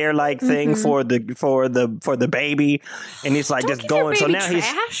teddy bear like thing for the baby, and he's like just going. So now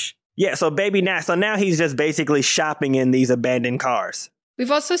trash? So now he's just basically shopping in these abandoned cars.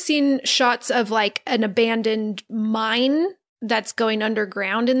 We've also seen shots of like an abandoned mine that's going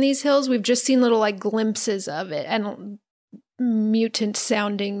underground in these hills. We've just seen little like glimpses of it and mutant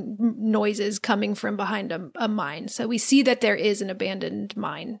sounding noises coming from behind a mine. So we see that there is an abandoned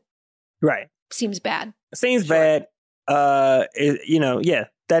mine. Right. Seems bad. Seems bad.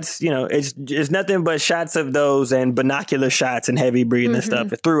 That's, it's nothing but shots of those and binocular shots and heavy breathing and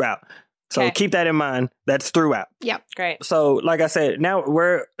stuff throughout. So keep that in mind. That's throughout. Yep. Great. So like I said, now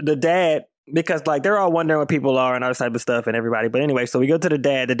we're the dad, because like they're all wondering what people are and all this type of stuff and everybody. But anyway, so we go to the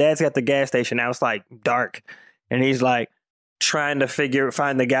dad. The dad's got the gas station. Now it's like dark. And he's like, trying to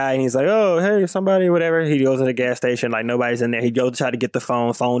find the guy, and he's like, oh, hey, somebody, whatever. He goes to the gas station, like nobody's in there. He goes to try to get the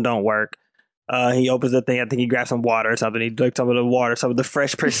phone don't work. He opens the thing. I think he grabs some water or something. He drinks some of the water, some of the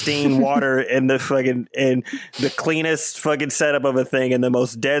fresh, pristine water in the cleanest fucking setup of a thing in the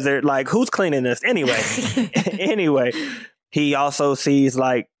most desert. Like, who's cleaning this anyway? He also sees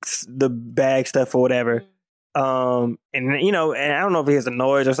like the bag stuff or whatever. And I don't know if he hears a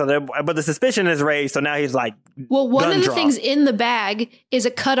noise or something, but the suspicion is raised. So now he's like, well, one of the things in the bag is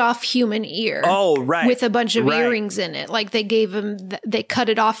a cut off human ear. Oh, right. With a bunch of earrings in it. Like they cut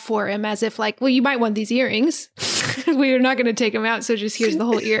it off for him as if like, well, you might want these earrings. We're not going to take them out. So just here's the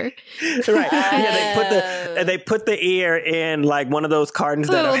whole ear. Right. Yeah. They put the ear in like one of those cartons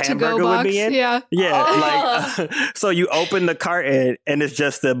that a hamburger would be in. Yeah. Yeah. Oh. Like, so you open the carton and it's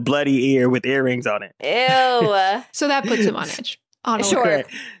just a bloody ear with earrings on it. Ew. So that puts him on edge. Sure. Okay.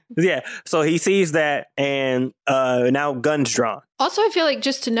 Yeah. So he sees that and now guns drawn. Also, I feel like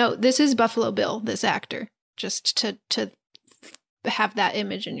just to note, this is Buffalo Bill, this actor, just to have that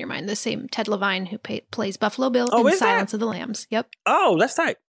image in your mind. The same Ted Levine who plays Buffalo Bill in Silence of the Lambs. Yep. Oh, that's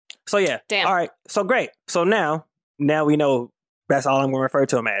tight. So yeah. Damn. All right. So great. So now we know that's all I'm going to refer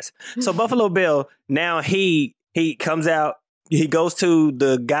to him as. So Buffalo Bill, now he comes out, he goes to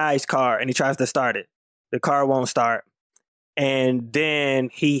the guy's car and he tries to start it. The car won't start. And then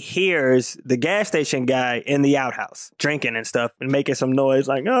he hears the gas station guy in the outhouse drinking and stuff and making some noise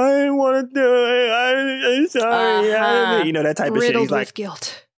like, I didn't want to do it. I'm sorry. That type of shit. He's like,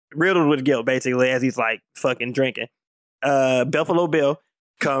 guilt. Riddled with guilt, basically, as he's like fucking drinking. Buffalo Bill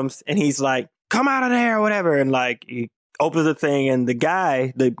comes and he's like, come out of there or whatever. And like, he opens the thing and the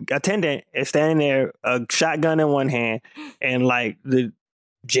guy, the attendant, is standing there, a shotgun in one hand and like the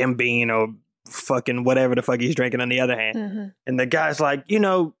Jim Beam or fucking whatever the fuck he's drinking on the other hand. Mm-hmm. And the guy's like, hey,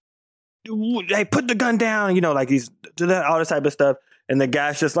 put the gun down, like he's all this type of stuff. And the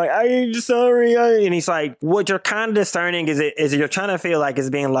guy's just like, I'm sorry. And he's like, what you're kind of discerning is you're trying to feel like it's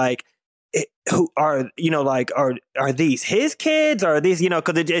being like, who are, are these his kids or are these,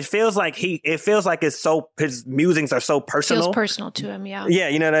 because it feels like his musings are so personal. Feels personal to him, yeah. Yeah,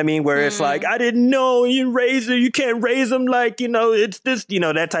 you know what I mean? Where it's like, I didn't know you can't raise them like, it's this,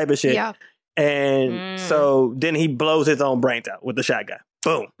 that type of shit. Yeah. And so then he blows his own brains out with the shotgun.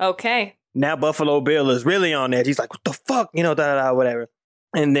 Boom. Okay. Now Buffalo Bill is really on edge. He's like, what the fuck? Whatever.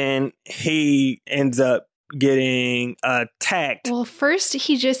 And then he ends up getting attacked. Well, first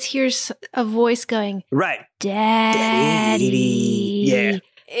he just hears a voice going, right. Daddy. Yeah.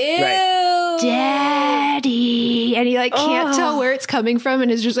 Ew. Right. Daddy. And he can't tell where it's coming from and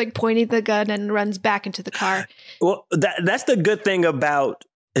is just like pointing the gun and runs back into the car. Well, that's the good thing about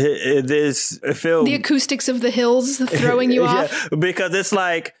this film. The acoustics of the hills throwing you off. Because it's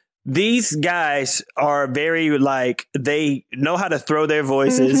like these guys are very like, they know how to throw their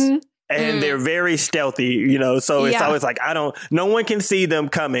voices and they're very stealthy, so it's always like, no one can see them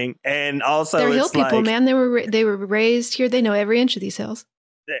coming. And also they're hill it's people, like, man. They were raised here. They know every inch of these hills.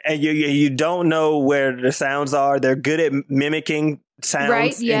 And you don't know where the sounds are. They're good at mimicking sounds.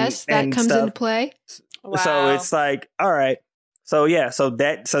 Right. Yes. That comes into play. Wow. So it's like, all right. So yeah, so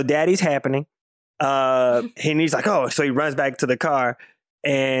daddy's happening. And he's like, oh, so he runs back to the car,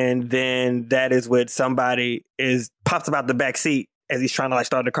 and then that is what somebody pops about the back seat as he's trying to like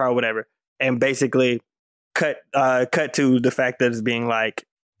start the car or whatever, and basically cut to the fact that it's being like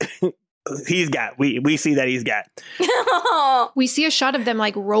we see that he's got. We see a shot of them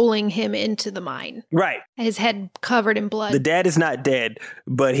like rolling him into the mine. Right. His head covered in blood. The dad is not dead,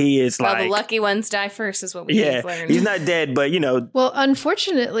 but he is the lucky ones die first is what we learned. He's not dead, but Well,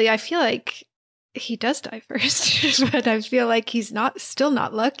 unfortunately, I feel like he does die first, but I feel like he's still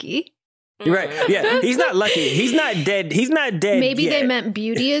not lucky. Right. Yeah. He's not lucky. He's not dead. He's not dead. Maybe yet. they meant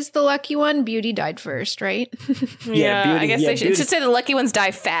Beauty is the lucky one. Beauty died first, right? Yeah, Beauty, I guess they should say the lucky ones die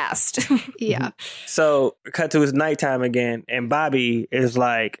fast. Yeah. So cut to his nighttime again, and Bobby is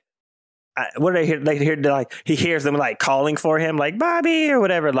like, what do they hear? They hear like he hears them like calling for him, like Bobby or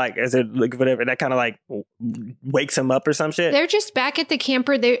whatever. Like as it like whatever that kind of like wakes him up or some shit. They're just back at the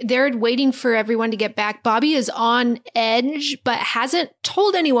camper. They're waiting for everyone to get back. Bobby is on edge, but hasn't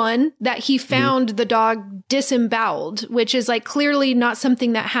told anyone that he found the dog disemboweled, which is like clearly not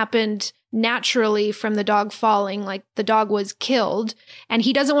something that happened naturally from the dog falling. Like the dog was killed, and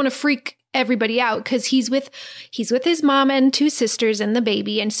he doesn't want to freak everybody out because he's with his mom and two sisters and the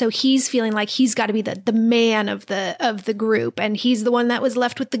baby, and so he's feeling like he's got to be the man of the group, and he's the one that was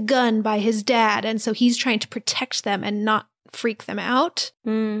left with the gun by his dad, and so he's trying to protect them and not freak them out.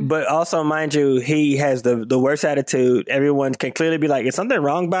 But also, mind you, he has the worst attitude. Everyone can clearly be like, is something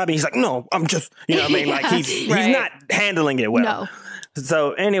wrong, Bobby? He's like, no, I'm just, you know what I mean? Like, he's not handling it well. No.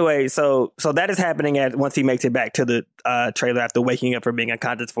 So anyway, so that is happening once he makes it back to the trailer after waking up from being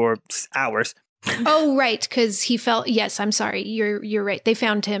unconscious for hours. Oh, right, because he felt, yes, I'm sorry, you're right. They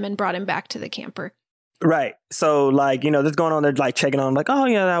found him and brought him back to the camper. Right. So, like, you know, this going on, they're like checking on him, like, oh,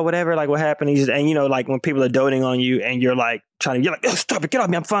 yeah, whatever, like, what happened? And, you know, like, when people are doting on you and you're like you're like, oh, stop it, get off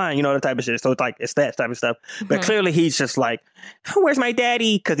me, I'm fine, you know, that type of shit. So it's like, it's that type of stuff. But clearly he's just like, where's my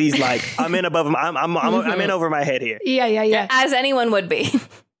daddy? Because he's like, I'm in above him, I'm in over my head here. Yeah. As anyone would be.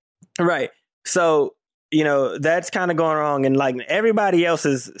 Right. So, you know, that's kind of going wrong. And like everybody else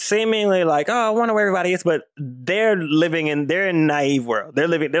is seemingly like, oh, I wonder where everybody is. But they're in a naive world. They're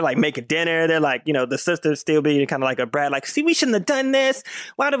like making dinner. They're like, you know, the sister's still being kind of like a brat. Like, see, we shouldn't have done this.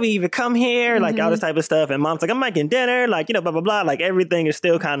 Why did we even come here? Like all this type of stuff. And mom's like, I'm making dinner. Like, you know, blah, blah, blah. Like everything is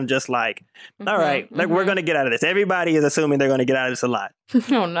still kind of just like, all right, like we're going to get out of this. Everybody is assuming they're going to get out of this alive.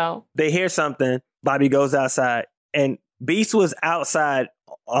 Oh, no. They hear something. Bobby goes outside and Beast was outside,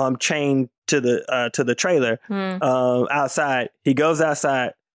 chained to the trailer outside. He goes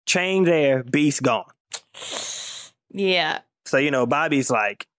outside, chain there, Beast gone. Yeah. So, you know, Bobby's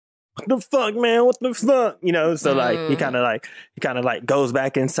like, what the fuck, man? What the fuck? You know, so like he kind of like goes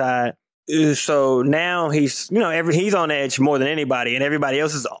back inside. So now he's, you know, he's on edge more than anybody, and everybody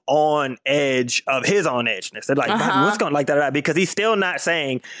else is on edge of his own edgeness. They're like, Bobby, what's going like that? Because he's still not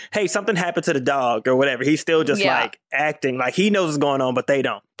saying, hey, something happened to the dog or whatever. He's still just like acting like he knows what's going on, but they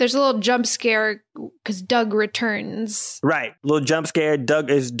don't. There's a little jump scare because Doug returns. Right. Little jump scare. Doug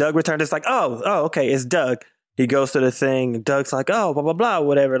returns. It's like, oh, okay, it's Doug. He goes to the thing. Doug's like, oh, blah, blah, blah,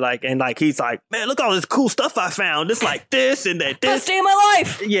 whatever. Like, and like, he's like, man, look all this cool stuff I found. It's like this and that. Best day of my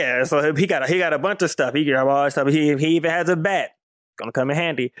life. Yeah. So he got a bunch of stuff. He got all that stuff. He even has a bat. Gonna come in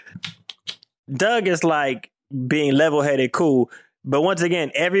handy. Doug is like being level-headed, cool. But once again,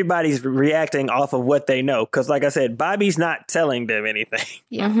 everybody's reacting off of what they know. Because like I said, Bobby's not telling them anything.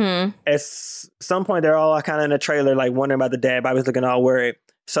 Yeah. At some point, they're all kind of in a trailer, like wondering about the dad. Bobby's looking all worried.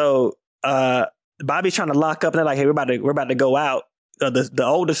 So, Bobby's trying to lock up and they're like, hey, we're about to go out. The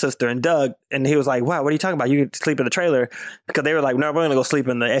older sister and Doug, and he was like, wow, what are you talking about? You can sleep in the trailer. Because they were like, no, we're going to go sleep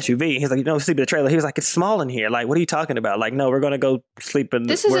in the SUV. He's like, you know, sleep in the trailer. He was like, it's small in here. Like, what are you talking about? Like, no, we're going to go sleep in the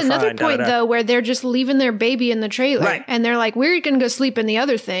This is another point, though, where they're just leaving their baby in the trailer. Right. And they're like, we're going to go sleep in the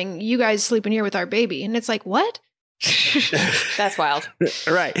other thing. You guys sleep in here with our baby. And it's like, what? That's wild.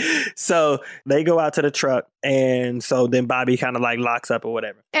 Right. So they go out to the truck, and so then Bobby kind of like locks up or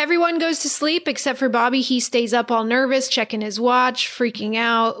whatever. Everyone goes to sleep except for Bobby. He stays up all nervous, checking his watch, freaking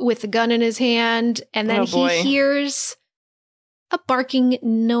out with the gun in his hand. And then he hears a barking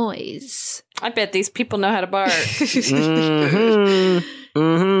noise. I bet these people know how to bark.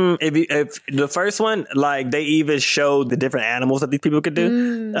 If the first one, like they even showed the different animals that these people could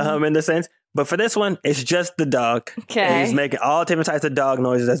do in the sense. But for this one, it's just the dog. Okay. And he's making all different types of dog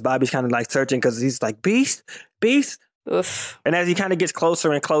noises as Bobby's kind of like searching because he's like, Beast. Oof. And as he kind of gets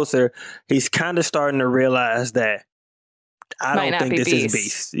closer and closer, he's kind of starting to realize that I don't think this is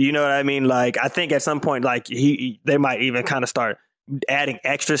Beast. You know what I mean? Like, I think at some point, like they might even kind of start adding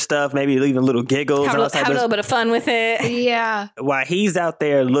extra stuff, maybe even little giggles. Have a little bit of fun with it. Yeah. While he's out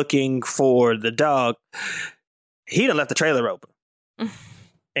there looking for the dog, he done left the trailer open.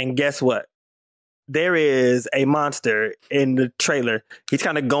 And guess what? There is a monster in the trailer. He's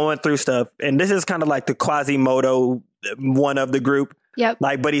kind of going through stuff. And this is kind of like the Quasimodo one of the group. Yep.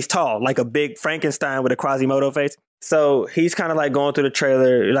 Like, but he's tall, like a big Frankenstein with a Quasimodo face. So he's kind of like going through the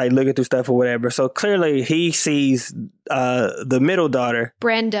trailer, like looking through stuff or whatever. So clearly he sees the middle daughter,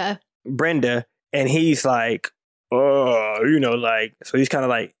 Brenda, and he's like, oh, you know, like, so he's kind of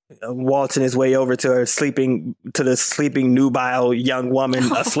like waltzing his way over to her, sleeping nubile young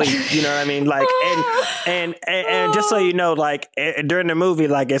woman asleep. You know what I mean? Like, and just so you know, like during the movie,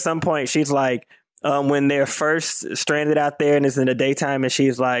 like at some point she's like, when they're first stranded out there and it's in the daytime and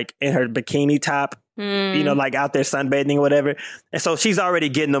she's like in her bikini top, you know, like out there sunbathing or whatever. And so she's already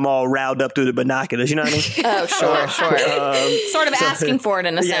getting them all riled up through the binoculars. You know what I mean? Oh, sure. Sort of asking for it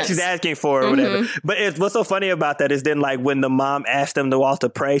in a sense. Yeah, she's asking for it or whatever. But what's so funny about that is then like when the mom asked them to all to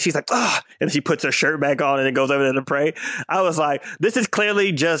pray, she's like, ah, and she puts her shirt back on and then goes over there to pray. I was like, this is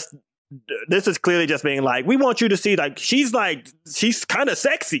clearly just being like, we want you to see, like, she's kind of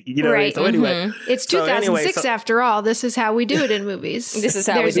sexy, you know? Right. So anyway, it's 2006 after all. This is how we do it in movies. This is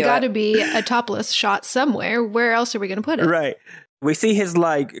how we do it. There's got to be a topless shot somewhere. Where else are we going to put it? Right. We see his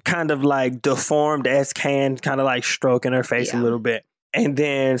like kind of like deformed-esque hand kind of like stroking her face a little bit. And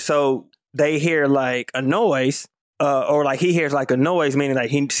then so they hear like a noise or like he hears like a noise, meaning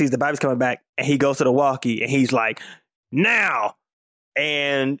like he sees the Bible's coming back, and he goes to the walkie and he's like, now.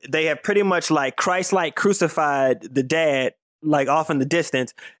 And they have pretty much like Christ-like crucified the dad like off in the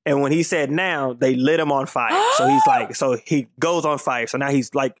distance. And when he said now, they lit him on fire. So he's like, so he goes on fire. So now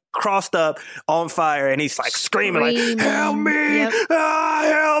he's like crossed up on fire and he's like screaming like, help me,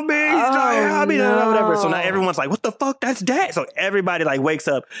 help me, help me, whatever. So now everyone's like, what the fuck? That's dad. So everybody like wakes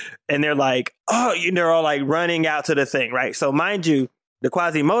up and they're like, oh, they're all like running out to the thing, right? So mind you, the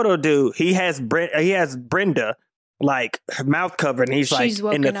Quasimodo dude, he has Brenda like her mouth covered and he's like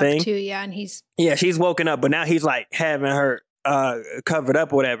in the thing. Too, yeah, and she's woken up, but now he's like having her covered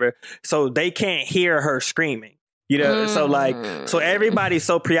up, whatever. So they can't hear her screaming. So everybody's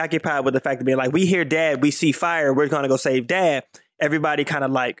so preoccupied with the fact of being like, we hear dad, we see fire, we're gonna go save dad. Everybody kind of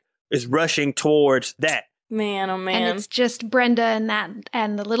like is rushing towards that. Man, oh man. And it's just Brenda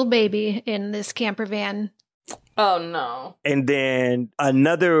and the little baby in this camper van. Oh no. And then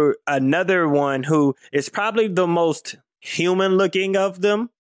another one who is probably the most human looking of them,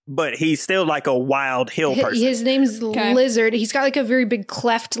 but he's still like a wild hill person. His name's Lizard. He's got like a very big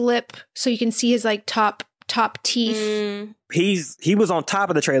cleft lip, so you can see his like top teeth. He was on top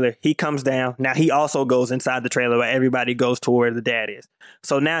of the trailer. He comes down. Now he also goes inside the trailer where everybody goes to where the dad is.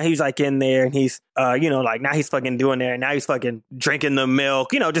 So now he's like in there and he's, like now he's fucking doing there. And now he's fucking drinking the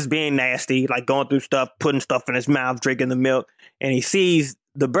milk, just being nasty, like going through stuff, putting stuff in his mouth, drinking the milk. And he sees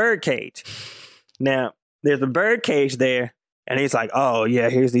the bird cage. Now there's a bird cage there. And he's like, oh yeah,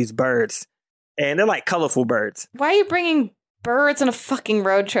 here's these birds. And they're like colorful birds. Why are you bringing birds on a fucking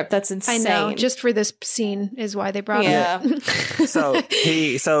road trip? That's insane. I know. Just for this scene is why they brought it. So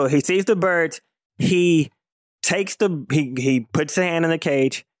he sees the birds. He takes he puts his hand in the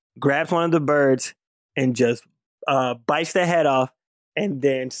cage, grabs one of the birds, and just bites the head off, and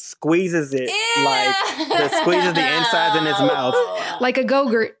then squeezes it squeezes the insides in his mouth like a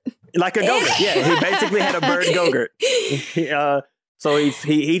Go-Gurt. Like a Go-Gurt. Yeah, he basically had a bird Go-Gurt. So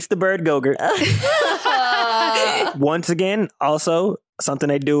he eats the bird Go-Gurt. Once again, also something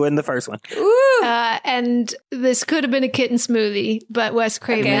they do in the first one. And this could have been a kitten smoothie, but Wes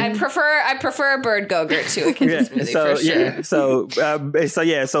Craven. Okay, I prefer a bird Go-Gurt to a kitten smoothie for sure.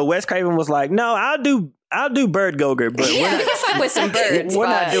 So Wes Craven was like, no, I'll do bird Go-Gurt, but we can fuck with some birds. We're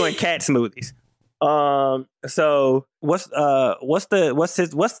not doing cat smoothies. So what's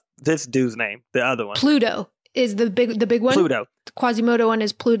this dude's name? The other one, Pluto, is the big one. Pluto. The Quasimodo one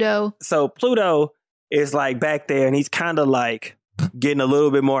is Pluto. So Pluto is like back there, and he's kind of like getting a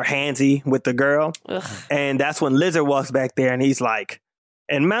little bit more handsy with the girl. Ugh. And that's when Lizard walks back there, and he's like,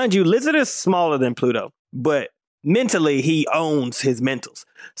 and mind you, Lizard is smaller than Pluto, but mentally he owns his mentals.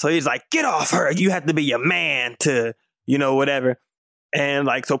 So he's like, get off her. You have to be a man to, whatever. And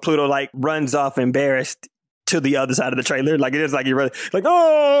like, so Pluto like runs off embarrassed to the other side of the trailer. Like it is like he runs, like,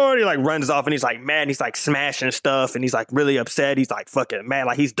 oh, and he like runs off and he's like mad. And he's like smashing stuff and he's like really upset. He's like fucking mad.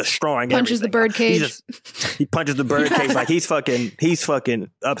 Like he's destroying punches everything. The bird cage. He punches the bird cage. Like he's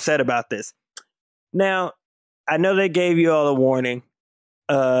fucking upset about this. Now, I know they gave you all a warning,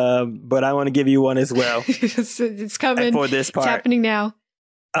 but I want to give you one as well. It's coming for this part. It's happening now.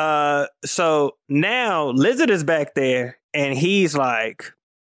 So now Lizard is back there and he's like,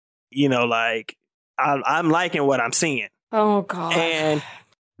 I'm liking what I'm seeing. Oh God. And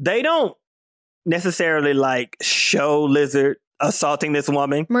they don't necessarily like show Lizard assaulting this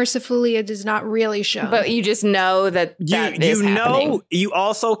woman. Mercifully, it does not really show. But you just know that is happening. You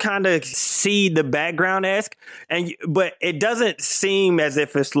also kind of see the background-esque, but it doesn't seem as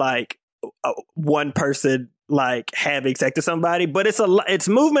if it's like one person like having sex to somebody, but it's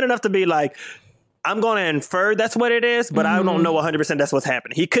movement enough to be like, I'm going to infer that's what it is, but I don't know 100% that's what's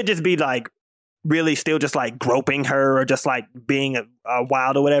happening. He could just be like really still just like groping her or just like being a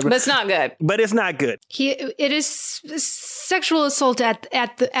wild or whatever. But it's not good. But it's not good. It is sexual assault at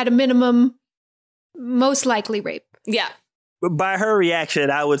a minimum, most likely rape. Yeah. By her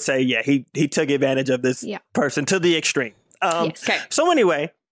reaction, I would say, yeah, he took advantage of this person to the extreme. Yes. Okay. So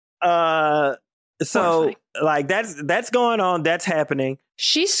anyway, so like that's going on. That's happening.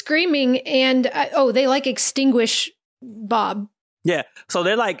 She's screaming and they like extinguish Bob. Yeah. So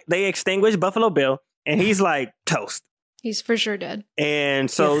they extinguish Buffalo Bill and he's like toast. He's for sure dead. And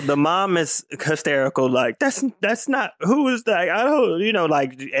so the mom is hysterical. Like, that's not, who is that? I don't,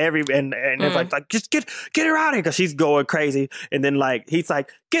 like and it's like, just get her out of here. Cause she's going crazy. And then like, he's like,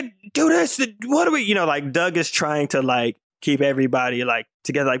 do this. What do we, like Doug is trying to like keep everybody like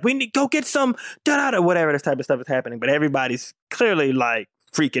together. Like we need go get some or whatever this type of stuff is happening. But everybody's clearly like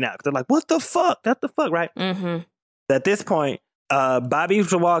freaking out. They're like, what the fuck? Right? Mm-hmm. At this point,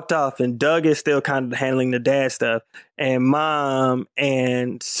 Bobby's walked off, and Doug is still kind of handling the dad stuff. And mom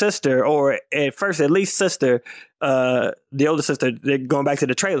and sister, or at first at least sister, the older sister, they're going back to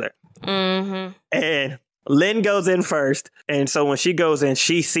the trailer. Mm-hmm. And Lynn goes in first, and so when she goes in,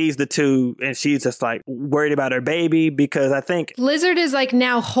 she sees the two, and she's just like worried about her baby, because I think Lizard is like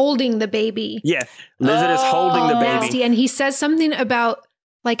now holding the baby. Yeah, Lizard is holding the baby. Nasty. And he says something about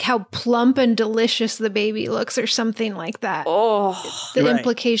like how plump and delicious the baby looks, or something like that. The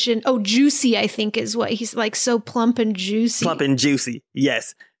implication. Juicy, I think, is what he's like, so plump and juicy. Plump and juicy,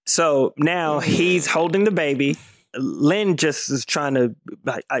 yes. So now he's holding the baby. Lynn just is trying to,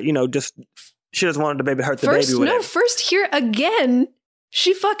 just. She doesn't want the baby to hurt the baby. First here again,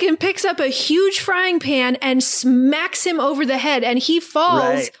 she fucking picks up a huge frying pan and smacks him over the head, and he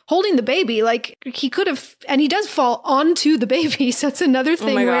falls holding the baby. Like he could have, and he does fall onto the baby. So it's another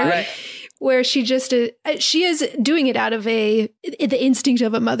thing where she just she is doing it out of the instinct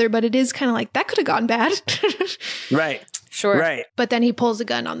of a mother, but it is kind of like that could have gone bad. Right. Sure. Right. But then he pulls a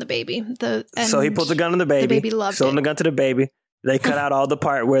gun on the baby. So he pulls a gun on the baby. The baby loved Showing the gun to the baby. They cut out all the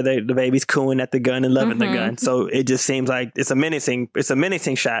part where the baby's cooing at the gun and loving the gun. So it just seems like it's a menacing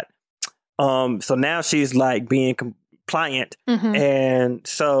shot. So now she's like being compliant. And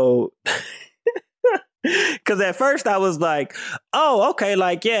so, because at first I was like, oh, okay,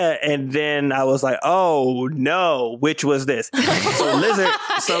 like, yeah. And then I was like, oh no, which was this?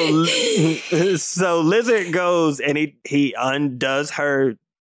 So Lizard goes and he undoes her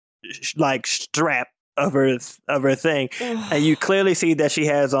like strap of her thing, and you clearly see that she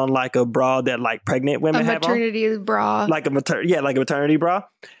has on like a bra that like pregnant women have on. A maternity bra. Like a maternity bra,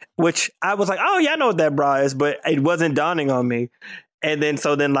 which I was like, oh yeah, I know what that bra is, but it wasn't dawning on me. And then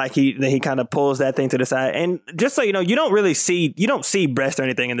he kind of pulls that thing to the side, and just so you know, you don't see breast or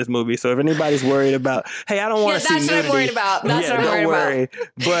anything in this movie. So if anybody's worried about, hey, I don't want to see nudity. That's what I'm worried about. That's what I'm worried about.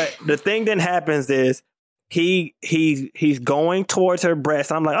 But the thing that happens is he's going towards her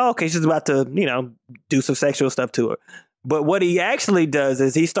breast. I'm like, oh, okay, she's about to, do some sexual stuff to her. But what he actually does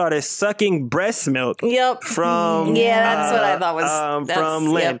is he started sucking breast milk. Yep. From that's what I thought was from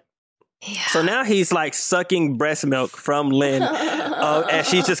Lynn. Yep. Yeah. So now he's like sucking breast milk from Lynn, and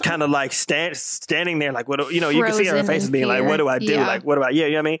she's just kind of like standing there, like, what? You can see her face being like, what do I do? Yeah. Like, what do I? Yeah,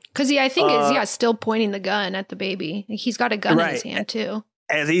 you know what I mean? Because I think is still pointing the gun at the baby. He's got a gun in his hand too.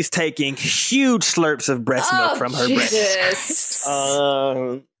 As he's taking huge slurps of breast milk from her breast.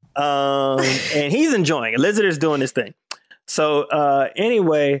 And he's enjoying it. Lizard is doing this thing. So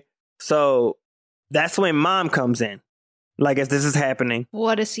anyway, so that's when mom comes in. Like, as this is happening.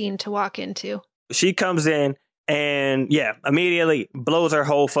 What a scene to walk into. She comes in and immediately blows her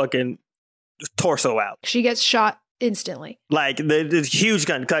whole fucking torso out. She gets shot instantly. Like the huge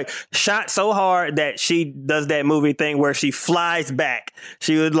gun, like shot so hard that she does that movie thing where she flies back.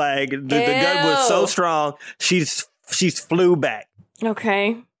 She was like, the gun was so strong, she's flew back.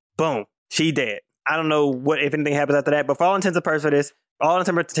 Okay. Boom. She dead. I don't know if anything happens after that, but for all intents and purposes,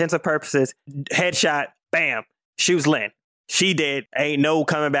 headshot, bam, shoots Lynn. She dead. Ain't no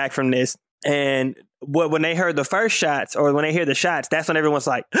coming back from this. And when they heard the first shots, or when they hear the shots, that's when everyone's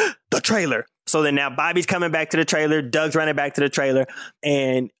like, the trailer. So then now Bobby's coming back to the trailer, Doug's running back to the trailer,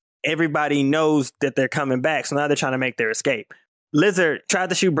 and everybody knows that they're coming back. So now they're trying to make their escape. Lizard tried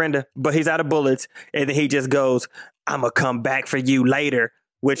to shoot Brenda, but he's out of bullets, and then he just goes, "I'm gonna come back for you later,"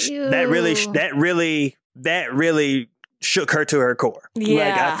 which that really shook her to her core. Yeah.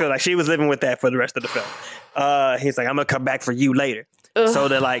 Like, I feel like she was living with that for the rest of the film. He's like, "I'm gonna come back for you later." Ugh.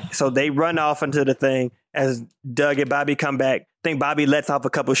 So they run off into the thing as Doug and Bobby come back. I think Bobby lets off a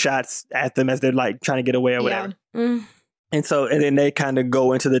couple shots at them as they're like trying to get away or whatever. And then they kind of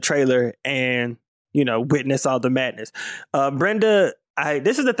go into the trailer and, witness all the madness. Brenda,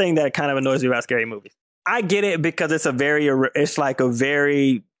 this is the thing that kind of annoys me about scary movies. I get it because it's like a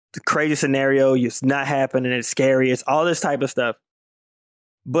very crazy scenario. It's not happening. It's scary. It's all this type of stuff.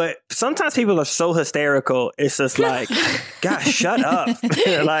 But sometimes people are so hysterical. It's just like, gosh, shut up.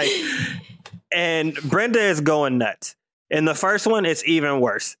 And Brenda is going nuts. In the first one, it's even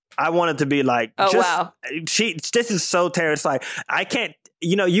worse. I wanted to be like, wow. This is so terrible. It's like, I can't,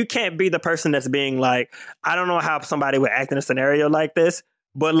 you can't be the person that's being like, I don't know how somebody would act in a scenario like this.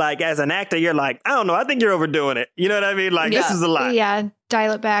 But like, as an actor, you're like, I don't know. I think you're overdoing it. You know what I mean? Like, this is a lot. Yeah.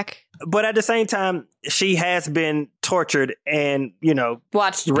 Dial it back. But at the same time, she has been tortured and,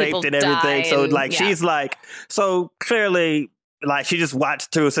 watched raped and everything. So she's like, so clearly, like, she just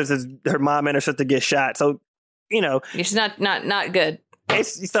watched too, since her mom and her sister get shot. So, she's not good.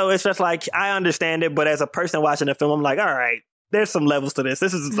 It's just like, I understand it. But as a person watching the film, I'm like, all right, there's some levels to this.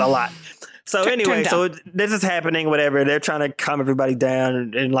 This is a lot. So anyway, so this is happening, whatever. They're trying to calm everybody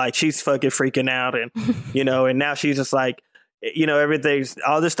down, and like she's fucking freaking out, and and now she's just like,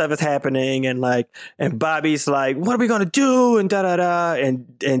 all this stuff is happening, and Bobby's like, what are we gonna do? And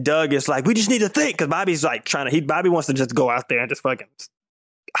and Doug is like, we just need to think, because Bobby's like Bobby wants to just go out there and just fucking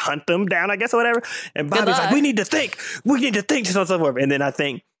hunt them down, I guess, or whatever. And Bobby's like, we need to think, so on and so forth. And then I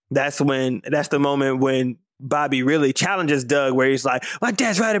think that's the moment when Bobby really challenges Doug, where he's like, my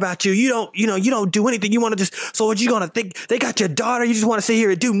dad's right about you. You don't do anything. You want to so what you going to think? They got your daughter. You just want to sit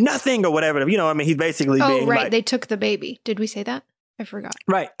here and do nothing or whatever. He's basically being right. like, They took the baby. Did we say that? I forgot.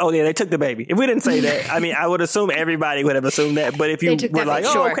 Right. Oh, yeah, they took the baby. If we didn't say that, I would assume everybody would have assumed that. But if you were like,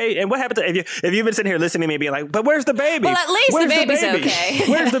 okay, and what happened if you've been sitting here listening to me being like, but where's the baby? Well, at least where's the baby's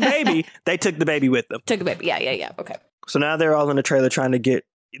okay. Where's the baby? They took the baby with them. Took the baby. Yeah. Okay. So now they're all in the trailer trying to get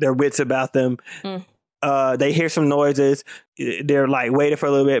their wits about them. They hear some noises. They're like waiting for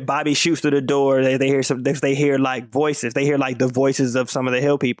a little bit. Bobby shoots through the door. They hear like voices. They hear like the voices of some of the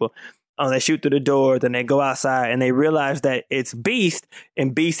hill people. They shoot through the door. Then they go outside and they realize that it's Beast,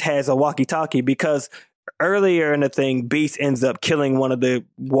 and Beast has a walkie-talkie, because earlier in the thing, Beast ends up killing one of the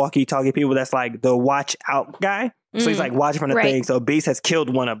walkie-talkie people. That's like the watch out guy. So he's like watching from the thing. So Beast has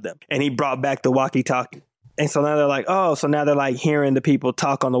killed one of them, and he brought back the walkie-talkie. And so now they're like, they're like hearing the people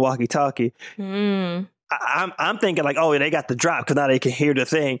talk on the walkie-talkie. I'm thinking like, they got the drop because now they can hear the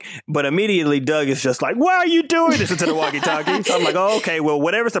thing. But immediately Doug is just like, why are you doing this into the walkie-talkie? So I'm like, okay, well,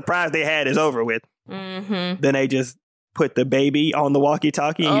 whatever surprise they had is over with. Then they just put the baby on the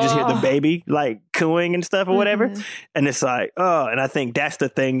walkie-talkie, and you just hear the baby like cooing and stuff or whatever. And it's like, and I think that's the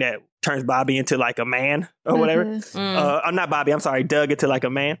thing that turns Bobby into like a man or whatever. I'm not Bobby. I'm sorry. Doug into like a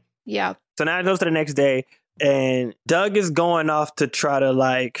man. Yeah. So now it goes to the next day, and Doug is going off to try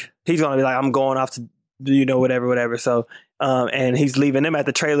to he's going to be like, I'm going off to, whatever. So, and he's leaving them at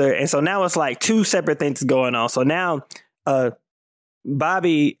the trailer. And so now it's like two separate things going on. So now,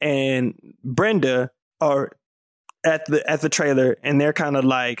 Bobby and Brenda are at the trailer, and they're kind of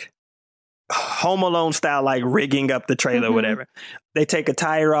like Home Alone style, like rigging up the trailer or whatever. They take a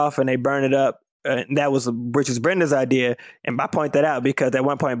tire off and they burn it up. Which was Brenda's idea, and I point that out because at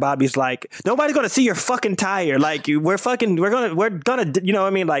one point Bobby's like, nobody's gonna see your fucking tire. Like we're gonna,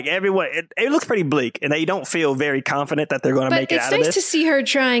 like everyone. It looks pretty bleak, and they don't feel very confident that they're gonna make it out of this. It's nice to see her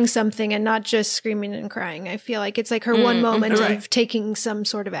trying something and not just screaming and crying. I feel like it's like her one moment of taking some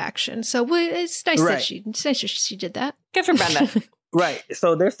sort of action. So it's nice that she did that. Good for Brenda. Right.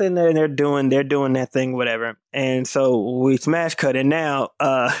 So they're sitting there and they're doing that thing, whatever. And so we smash cut, and now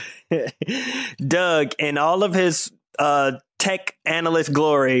Doug, in all of his tech analyst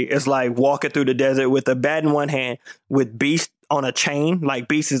glory, is like walking through the desert with a bat in one hand, with Beast on a chain. Like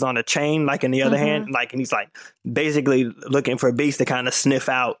Beast is on a chain, like in the other hand, and he's like basically looking for Beast to kind of sniff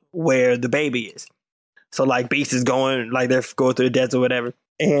out where the baby is. So like Beast is going, like they're going through the desert or whatever.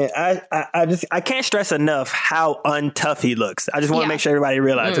 And I can't stress enough how untough he looks. I just want to make sure everybody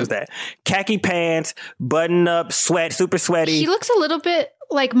realizes that. Khaki pants, button up, sweat, super sweaty. He looks a little bit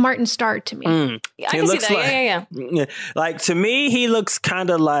like Martin Starr to me. Yeah, I can see that. Yeah. Like to me, he looks kind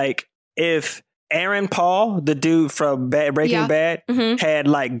of like if Aaron Paul, the dude from Breaking Bad, had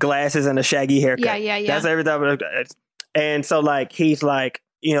like glasses and a shaggy haircut. Yeah. That's every time. And so like he's like,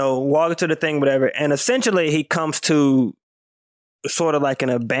 walking to the thing, whatever. And essentially he comes to sort of like an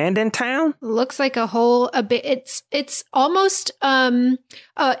abandoned town. Looks like a bit. It's almost. I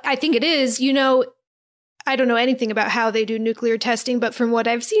think it is. I don't know anything about how they do nuclear testing, but from what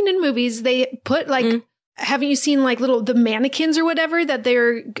I've seen in movies, they put like. Haven't you seen like the mannequins or whatever that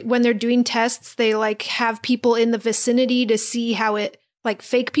when they're doing tests, they like have people in the vicinity to see how it. Like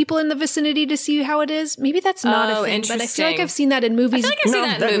fake people in the vicinity to see how it is. Maybe that's not a thing, but I feel like I've seen that in movies. I feel like I've seen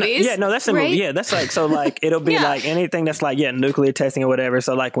that in movies. That's a movie. Yeah, that's like, so like, it'll be like anything that's like, nuclear testing or whatever.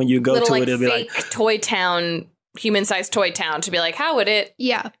 So like when you go to it, it'll be like toy town, human-sized toy town to be like, how would it?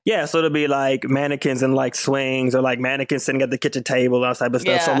 Yeah. Yeah, so it'll be like mannequins and like swings, or like mannequins sitting at the kitchen table, all that type of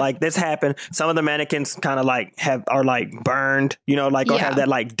stuff. Yeah. So like this happened. Some of the mannequins kind of like are like burned, or have that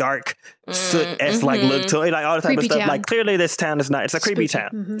like dark soot-esque like look to it, like all the type of stuff. Town. Like clearly this town is not, it's a creepy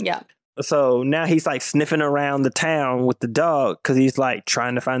town. Yeah. So now he's like sniffing around the town with the dog because he's like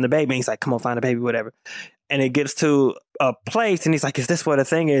trying to find the baby. He's like, come on, find the baby, whatever. And it gets to a place and he's like, is this what the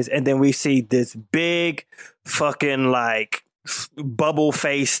thing is? And then we see this big fucking like bubble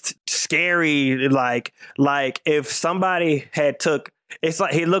faced, scary, like if somebody had it's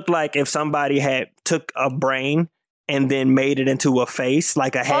like he looked like if somebody had took a brain and then made it into a face,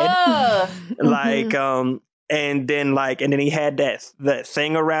 like a head. And then he had that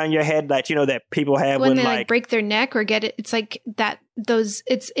thing around your head that, that people have when they like break their neck or get it. It's like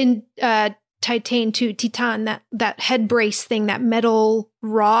it's in Titan too, Titan, that head brace thing, that metal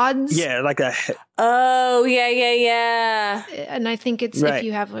rods. Yeah, like a. Oh, yeah. And I think it's if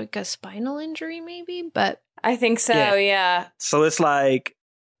you have like a spinal injury, maybe, but. I think so, yeah. So it's like,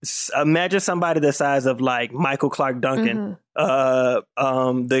 imagine somebody the size of like Michael Clark Duncan,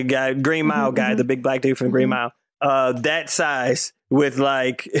 the guy, Green Mile guy, the big black dude from Green Mile, that size with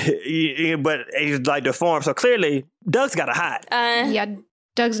like, but he's like deformed. So clearly, Doug's got a hide. Yeah,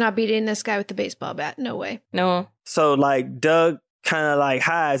 Doug's not beating this guy with the baseball bat. No way. No. So like Doug kind of like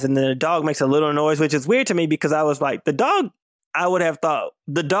hides, and then the dog makes a little noise, which is weird to me because I was like, the dog. I would have thought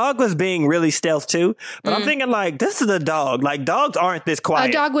the dog was being really stealth too, but I'm thinking like, this is a dog. Like dogs aren't this quiet.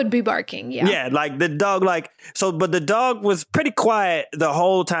 A dog would be barking. Yeah. Yeah. Like the dog, but the dog was pretty quiet the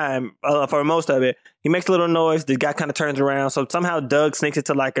whole time for most of it. He makes a little noise. The guy kind of turns around. So somehow Doug sneaks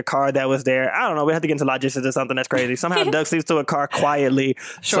into like a car that was there. I don't know. We have to get into logistics or something that's crazy. Somehow Doug sneaks to a car quietly.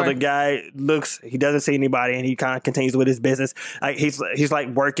 Sure. So the guy he doesn't see anybody, and he kind of continues with his business. Like he's like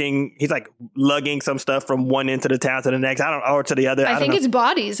working. He's like lugging some stuff from one end of the town to the next. Or to the other. I think it's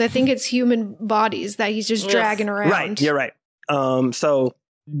bodies. I think it's human bodies that he's just dragging around. Right. You're right. So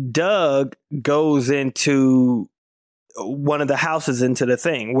Doug goes into one of the houses into the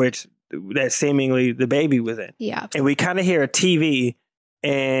thing, that seemingly the baby was in. Yeah. And we kind of hear a TV,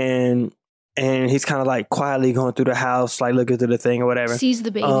 and he's kind of like quietly going through the house, like looking through the thing or whatever. Sees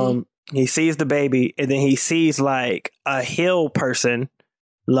the baby. He sees the baby, and then he sees like a hill person,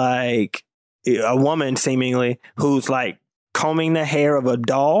 like a woman seemingly, who's like combing the hair of a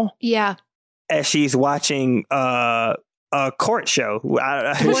doll. Yeah. As she's watching a court show.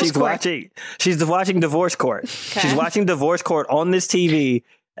 She's watching Divorce Court. Okay. She's watching Divorce Court on this TV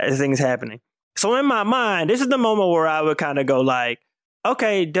as things happening. So in my mind, this is the moment where I would kind of go like,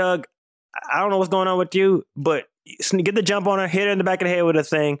 okay, Doug, I don't know what's going on with you, but get the jump on her, hit her in the back of the head with a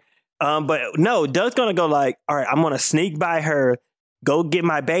thing. But no, Doug's going to go like, all right, I'm going to sneak by her, go get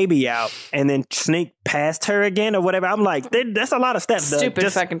my baby out, and then sneak past her again or whatever. I'm like, that's a lot of steps, Doug.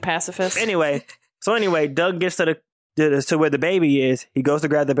 Stupid fucking pacifist. Anyway, Doug gets to where the baby is. He goes to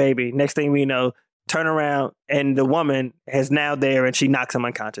grab the baby. Next thing we know, turn around, and the woman is now there, and she knocks him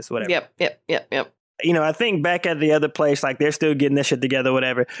unconscious, whatever. Yep. I think back at the other place, like they're still getting this shit together,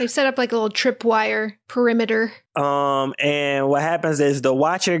 whatever. They've set up like a little tripwire perimeter. And what happens is the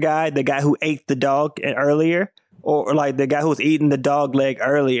watcher guy, the guy who ate the dog earlier, or like the guy who was eating the dog leg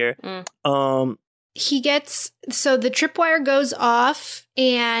earlier, he gets, so the tripwire goes off,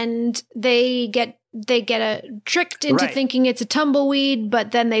 and they get tricked into thinking it's a tumbleweed,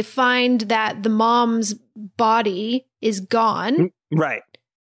 but then they find that the mom's body is gone. Right.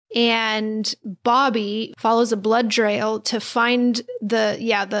 And Bobby follows a blood trail to find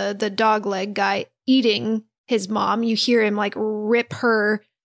the dog leg guy eating his mom. You hear him like rip her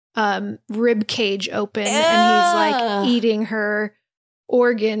rib cage open, and he's like eating her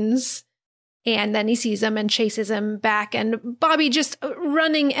organs. And then he sees him and chases him back, and Bobby just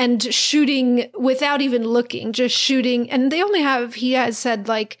running and shooting without even looking, just shooting. And he has said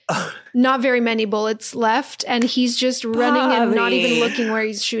like not very many bullets left, and he's just running and not even looking where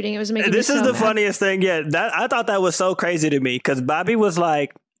he's shooting. It was making this me is so the mad. funniest thing. Yeah, I thought that was so crazy to me because Bobby was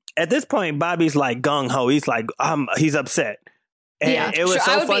like, at this point, Bobby's like gung ho. He's like, he's upset. And it was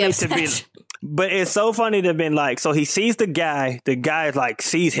so funny to be, but it's so funny to be like, so he sees the guy like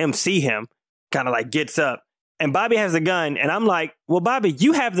see him. Kind of like gets up, and Bobby has the gun, and I'm like, well, Bobby,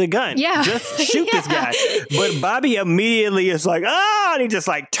 you have the gun. Yeah. Just shoot this guy. But Bobby immediately is like, and he just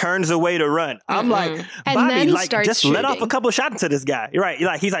like turns away to run. I'm like, Bobby, like just let off a couple of shots to this guy. You're right.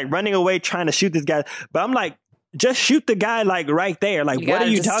 Like he's like running away trying to shoot this guy. But I'm like, just shoot the guy like right there. Like, what are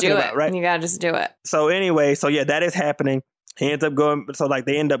you talking about? Right. You gotta just do it. So anyway, that is happening. He ends up going, so like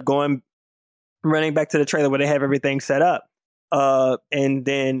they end up going, running back to the trailer where they have everything set up. And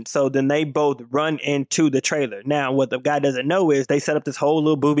then they both run into the trailer. Now, what the guy doesn't know is they set up this whole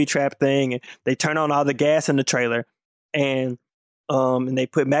little booby trap thing, and they turn on all the gas in the trailer, and they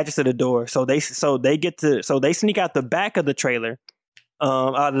put matches to the door. So they sneak out the back of the trailer,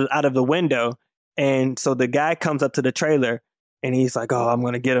 out of the window. And so the guy comes up to the trailer, and he's like, "Oh, I'm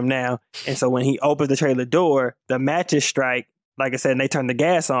going to get him now." And so when he opens the trailer door, the matches strike, like I said, and they turn the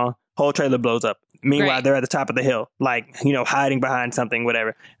gas on, whole trailer blows up. Meanwhile, they're at the top of the hill, like, hiding behind something,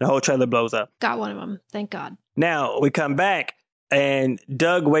 whatever. The whole trailer blows up. Got one of them. Thank God. Now we come back, and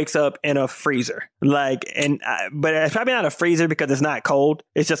Doug wakes up in a freezer. But it's probably not a freezer because it's not cold.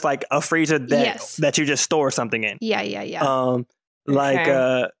 It's just like a freezer that you just store something in. Yeah.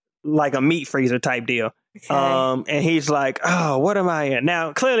 Like a meat freezer type deal. And he's like, oh, what am I in?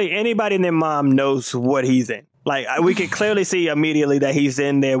 Now, clearly, anybody in their mom knows what he's in. Like, we can clearly see immediately that he's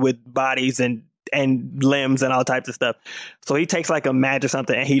in there with bodies and limbs and all types of stuff. So he takes like a match or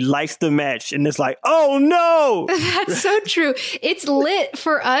something and he lights the match and it's like, oh no! That's so true. It's lit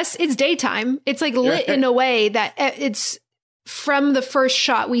for us. It's daytime. It's like lit in a way that it's from the first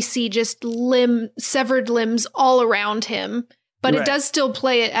shot we see just severed limbs all around him. But it does still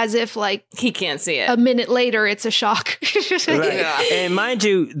play it as if like he can't see it. A minute later, it's a shock. Yeah. And mind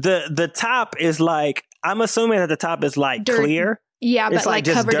you, the top is like, I'm assuming that the top is like clear. Yeah, it's but like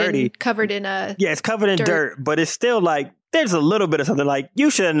just dirty. Covered in it's covered in dirt, but it's still like there's a little bit of something like you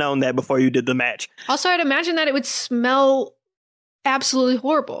should have known that before you did the match. Also, I'd imagine that it would smell absolutely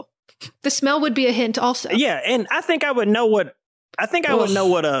horrible. The smell would be a hint also. Yeah, and I think I would know what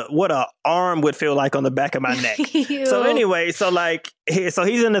a arm would feel like on the back of my neck. So anyway, so he's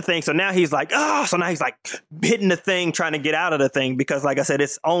in the thing. So now he's like, so now he's like hitting the thing, trying to get out of the thing because like I said,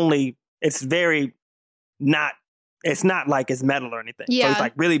 it's not like it's metal or anything. Yeah. So he's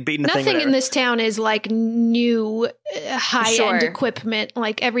like really beating the thing. Nothing in this town is like new high-end equipment.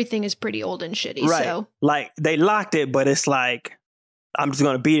 Like everything is pretty old and shitty. Right. So like they locked it, but it's like, I'm just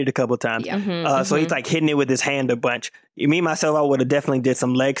going to beat it a couple of times. Yeah. So he's like hitting it with his hand a bunch. Me, myself, I would have definitely did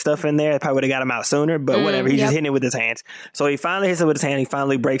some leg stuff in there. Probably would have got him out sooner, but whatever. He's just hitting it with his hands. So he finally hits it with his hand. He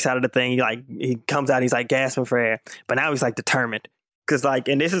finally breaks out of the thing. He comes out. He's like gasping for air. But now he's like determined. Because like,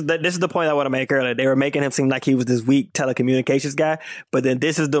 and this is the point I want to make earlier. They were making him seem like he was this weak telecommunications guy, but then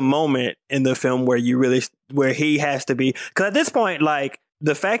this is the moment in the film where where he has to be. Because at this point, like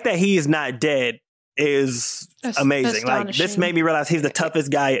the fact that he is not dead is amazing. Like this made me realize he's the toughest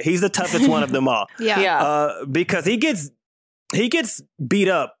guy. He's the toughest one of them all. Yeah. Because he gets beat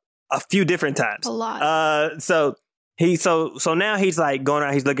up a few different times. A lot. So now he's like going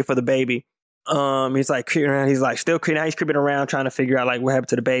around. He's looking for the baby. He's like creeping around. He's like still creeping. He's creeping around trying to figure out like what happened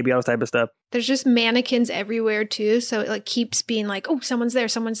to the baby, all this type of stuff. There's just mannequins everywhere too, so it like keeps being like, oh, someone's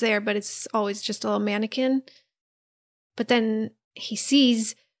there, but it's always just a little mannequin. But then he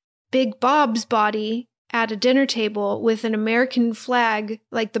sees Big Bob's body at a dinner table with an American flag,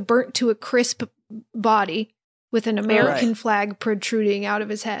 like the burnt to a crisp body with an American flag protruding out of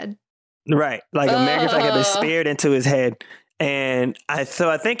his head. Right, like American flag had been speared into his head. And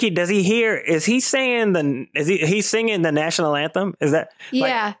he's singing the national anthem? Is that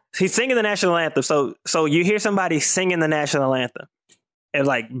yeah? He's singing the national anthem. So you hear somebody singing the national anthem, and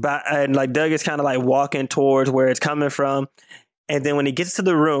like Doug is kind of like walking towards where it's coming from, and then when he gets to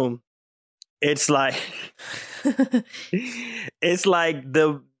the room, it's like it's like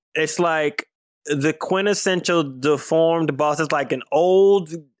the quintessential deformed boss. It's like an old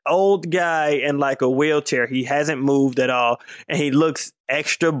guy in like a wheelchair. He hasn't moved at all and he looks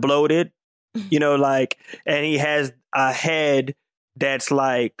extra bloated, like, and he has a head that's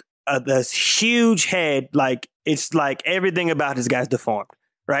like this huge head, like it's like everything about this guy's deformed,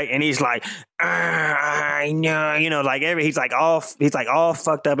 right? And he's like, I know, like he's like all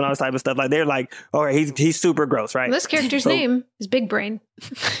fucked up and all this type of stuff. Like they're like, all right, he's super gross, right? Well, this character's name is Big Brain.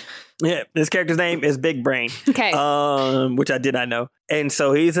 Yeah, this character's name is Big Brain. Okay. Which I did not know. And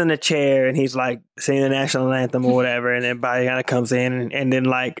so he's in a chair and he's like singing the national anthem or whatever. And then Bobby kind of comes in and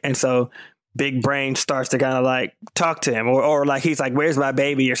then and so Big Brain starts to kind of like talk to him or like he's like, where's my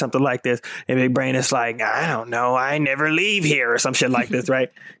baby or something like this. And Big Brain is like, I don't know. I never leave here or some shit like this, right?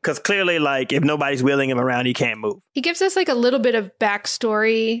 Because clearly like if nobody's wheeling him around, he can't move. He gives us like a little bit of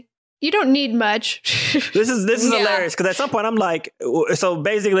backstory. You don't need much. This is hilarious because at some point I'm like, so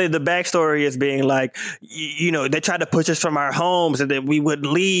basically the backstory is being like, they tried to push us from our homes and then we would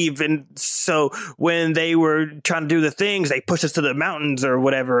leave. And so when they were trying to do the things, they pushed us to the mountains or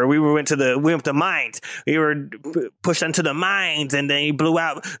whatever. We went to the mines. We were pushed into the mines and then he blew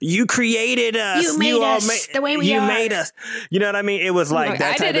out. You created us. You made us the way we are. You made us. You know what I mean? It was like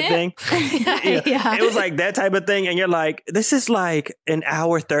that type of thing. Yeah. It was like that type of thing. And you're like, this is like an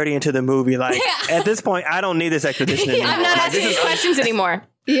hour 30 into the movie. Like at this point, I don't need this exposition anymore. I'm not asking these questions anymore.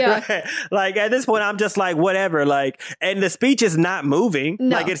 Yeah. Right? Like at this point, I'm just like, whatever. Like, and the speech is not moving.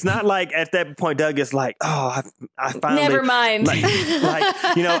 No. Like, it's not like at that point, Doug is like, oh, I finally. Never mind. I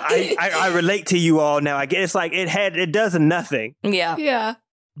relate to you all now. I guess it's like it does nothing. Yeah. Yeah.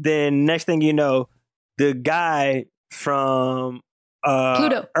 Then next thing you know, the guy from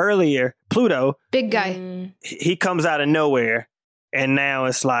Pluto earlier, Pluto, big guy, he comes out of nowhere, and now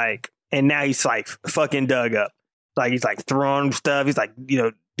it's like. And now he's like fucking Doug up. Like he's like throwing stuff. He's like,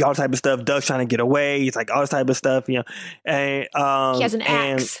 all type of stuff. Doug's trying to get away. He's like all this type of stuff, And he has an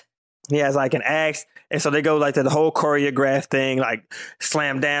axe. He has like an axe. And so they go like to the whole choreographed thing, like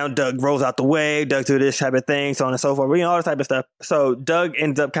slam down, Doug rolls out the way, Doug do this type of thing, so on and so forth, all this type of stuff. So Doug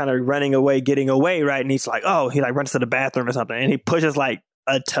ends up kind of running away, getting away, right? And he's like, oh, he like runs to the bathroom or something, and he pushes like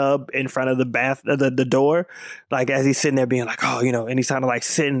a tub in front of the door, like as he's sitting there being like, oh, and he's kind of like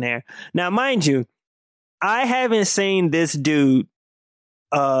sitting there. Now, mind you, I haven't seen this dude,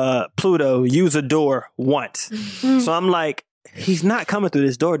 Pluto, use a door once. So I'm like, he's not coming through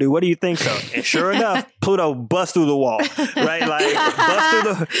this door, dude. What do you think so? And sure enough, Pluto busts through the wall, right?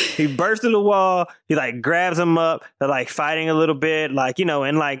 Like, he bursts through the wall. He like grabs him up. They're like fighting a little bit, like,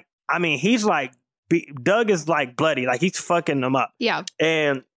 and like, I mean, he's like, Doug is like bloody, like he's fucking him up. Yeah.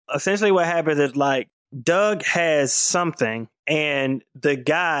 And essentially what happens is like Doug has something and the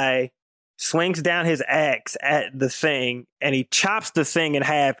guy swings down his axe at the thing and he chops the thing in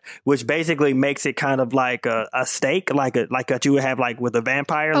half, which basically makes it kind of like a steak, like what you would have like with a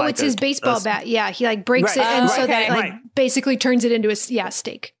vampire. Oh, like it's his baseball bat. Yeah, he like breaks it, and so that like basically turns it into a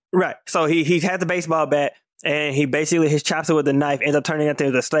steak. Right. So he has the baseball bat and he basically chops it with the knife, ends up turning it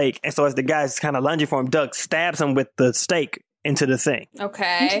into the steak. And so as the guy's kind of lunging for him, Doug stabs him with the steak into the thing.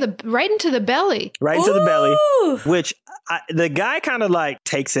 Okay. Right into the belly. Right into the belly, which the guy kind of like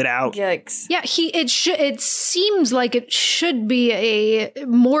takes it out. Yikes. Yeah, it seems like it should be a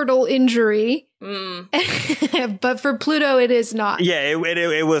mortal injury. But for Pluto, it is not. Yeah,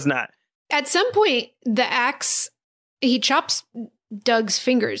 it was not. At some point, the axe, he chops Doug's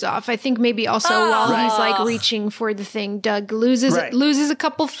fingers off. I think maybe also while he's like reaching for the thing, Doug loses a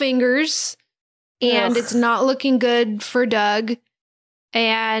couple fingers. And it's not looking good for Doug.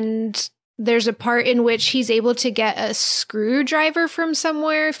 And there's a part in which he's able to get a screwdriver from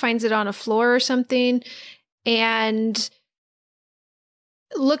somewhere, finds it on a floor or something, and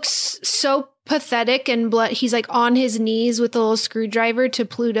looks so pathetic and he's like on his knees with a little screwdriver to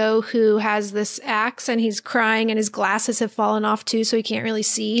Pluto, who has this axe, and he's crying and his glasses have fallen off too, so he can't really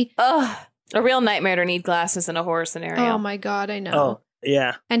see. Ugh. A real nightmare to need glasses in a horror scenario. Oh my God, I know. Oh.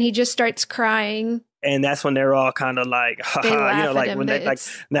 Yeah. And he just starts crying. And that's when they're all kind of like, haha, like when they like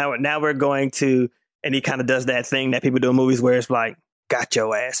now we're going to, and he kind of does that thing that people do in movies where it's like, got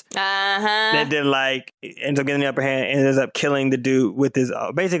your ass. And then like ends up getting the upper hand and ends up killing the dude with his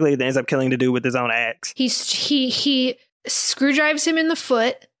ends up killing the dude with his own axe. He screwdrives him in the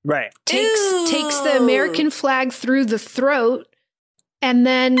foot. Right. Takes the American flag through the throat. And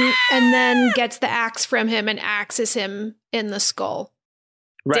then gets the axe from him and axes him in the skull.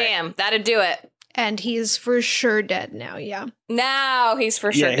 Right. Damn, that'd do it. And he's for sure dead now, yeah. Now he's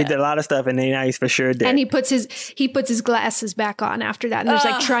for sure dead. He did a lot of stuff and then now he's for sure dead. And he puts his glasses back on after that. And there's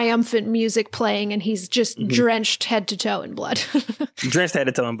like triumphant music playing and he's just drenched head to toe in blood. Drenched head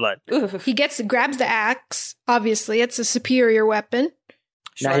to toe in blood. He grabs the axe. Obviously, it's a superior weapon.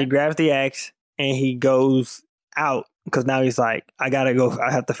 Now he grabs the axe and he goes out. Because now he's like, I gotta go.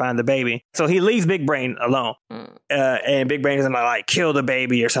 I have to find the baby. So he leaves Big Brain alone. And Big Brain is gonna like kill the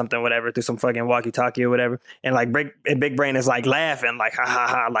baby or something, whatever, through some fucking walkie-talkie or whatever. And like Big Brain is like laughing, like ha ha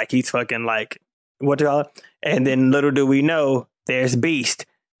ha, like he's fucking like what do you call it? And then little do we know, there's Beast.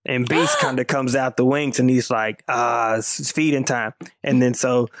 And Beast kind of comes out the wings and he's like, it's feeding time. And then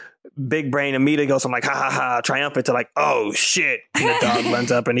so Big Brain immediately goes from like ha ha ha triumphant to like, oh shit. And the dog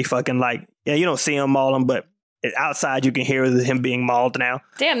runs up and he fucking like, you don't see him maul him, but outside you can hear him being mauled now.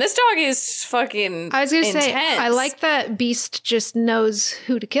 Damn, this dog is fucking I was gonna intense. say, I like that Beast just knows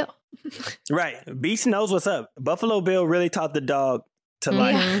who to kill. Right. Beast knows what's up. Buffalo Bill really taught the dog to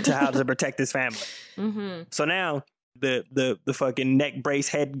like to how to protect his family. So now the fucking neck brace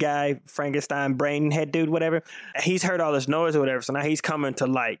head guy, Frankenstein brain head dude, whatever, he's heard all this noise or whatever, so now he's coming to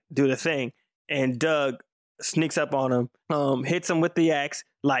like do the thing. And Doug sneaks up on him, hits him with the axe,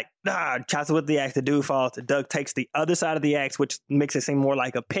 like, chops it with the axe. The dude falls. Doug takes the other side of the axe, which makes it seem more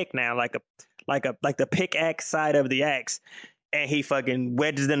like a pick now, like the pickaxe side of the axe, and he fucking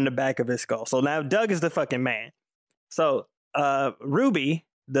wedges it in the back of his skull. So now Doug is the fucking man. So Ruby,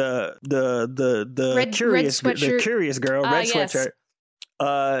 the curious girl, red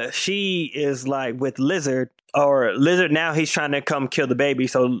sweatshirt, she is like with Lizard. Or Lizard, now he's trying to come kill the baby.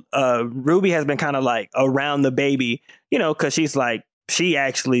 So Ruby has been kind of like around the baby, because she's like, she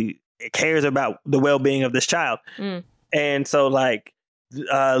actually cares about the well-being of this child. And so like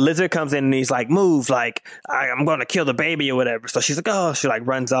Lizard comes in and he's like, move, like I'm going to kill the baby or whatever. So she's like, oh, she like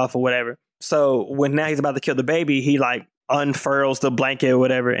runs off or whatever. So when now he's about to kill the baby, he like unfurls the blanket or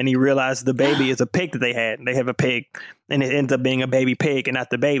whatever, and he realizes the baby is a pig that they had. They have a pig, and it ends up being a baby pig and not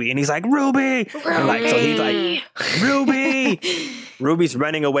the baby. And he's like, Ruby! And like, so he's like, Ruby! Ruby's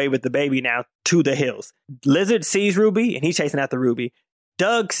running away with the baby now to the hills. Lizard sees Ruby, and he's chasing after Ruby.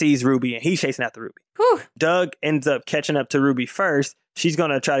 Doug sees Ruby and he's chasing after Ruby. Whew. Doug ends up catching up to Ruby first. She's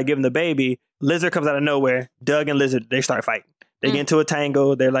going to try to give him the baby. Lizard comes out of nowhere. Doug and Lizard, they start fighting. They get into a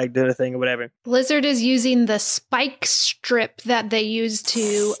tangle. They're like doing a thing or whatever. Lizard is using the spike strip that they use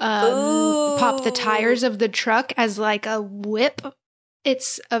to pop the tires of the truck as like a whip.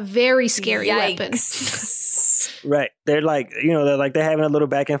 It's a very scary weapon. Right. They're like, they're having a little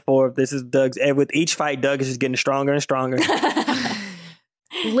back and forth. This is Doug's. And with each fight, Doug is just getting stronger and stronger.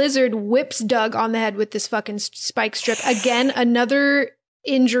 Lizard whips Doug on the head with this fucking spike strip. Again, another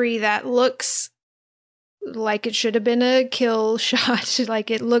injury that looks like it should have been a kill shot.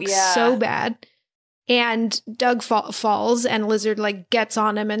 Like it looks so bad. And Doug falls and Lizard like gets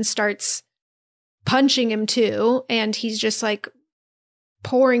on him and starts punching him too. And he's just like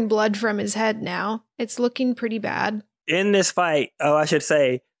pouring blood from his head now. It's looking pretty bad. In this fight, I should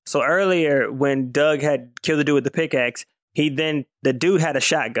say, so earlier when Doug had killed the dude with the pickaxe, the dude had a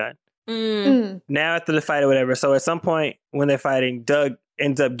shotgun. Now after the fight or whatever, so at some point when they're fighting, Doug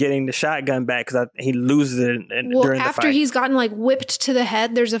ends up getting the shotgun back because he loses it during the fight. After he's gotten like whipped to the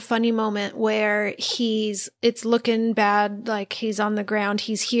head, there's a funny moment where it's looking bad, like he's on the ground,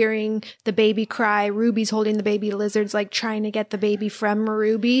 he's hearing the baby cry, Ruby's holding the baby, Lizard's like trying to get the baby from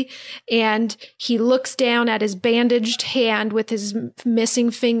Ruby, and he looks down at his bandaged hand with his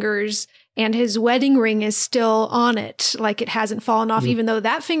missing fingers, and his wedding ring is still on it, like it hasn't fallen off, even though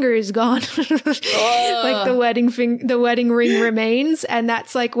that finger is gone. Like the wedding ring remains, and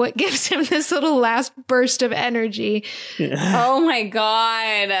that's like what gives him this little last burst of energy. Oh my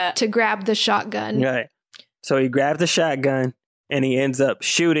God! To grab the shotgun. Right. So he grabs the shotgun and he ends up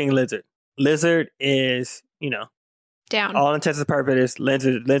shooting Lizard. Lizard is, down. All intents and purposes,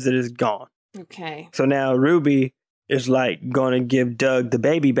 Lizard is gone. Okay. So now Ruby is like going to give Doug the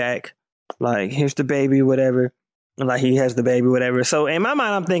baby back. Like, here's the baby, whatever. Like, he has the baby, whatever. So in my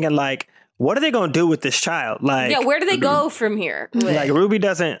mind, I'm thinking, like, what are they going to do with this child? Like, where do they go from here? Like, Ruby,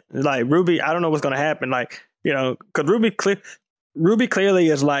 I don't know what's going to happen. Like, because Ruby clearly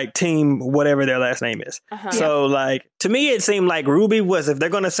is like team whatever their last name is. So, like, to me, it seemed like Ruby was, if they're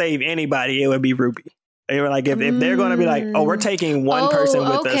going to save anybody, it would be Ruby. They were like, if they're going to be like, we're taking one person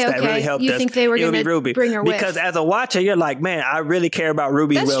with us that really helped us, you think they were going to bring her with? Because as a watcher, you're like, man, I really care about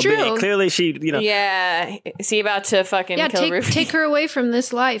Ruby's well-being. Clearly, she, Yeah, is he about to fucking kill Ruby? Take her away from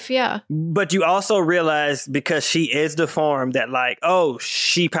this life, yeah. But you also realize, because she is deformed, that like,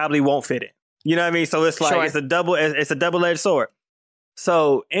 she probably won't fit in. You know what I mean? So it's like, it's a double-edged sword.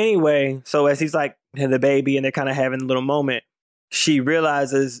 So anyway, as he's like, the baby, and they're kind of having a little moment, she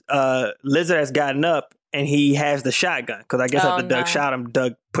realizes Lizard has gotten up and he has the shotgun. Because I guess after Doug shot him,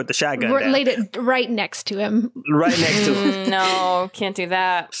 Doug put the shotgun down. Laid it right next to him. Right next to him. No, can't do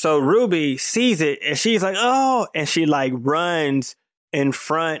that. So Ruby sees it and she's like, oh, and she like runs in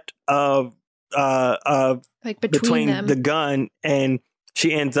front of like between them. The gun, and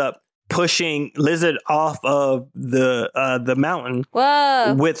she ends up pushing Lizard off of the mountain.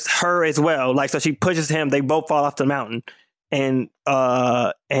 Whoa. With her as well. Like, so she pushes him, they both fall off the mountain. And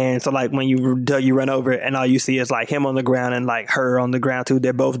so like when you run over it and all you see is like him on the ground and like her on the ground too.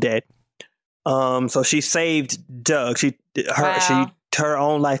 They're both dead. So she saved Doug. She her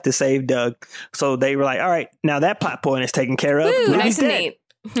own life to save Doug. So they were like, all right, now that plot point is taken care of. Woo, nice and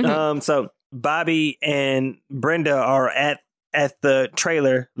neat. So Bobby and Brenda are at the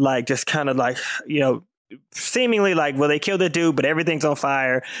trailer, like just kind of like, seemingly like, well, they killed the dude, but everything's on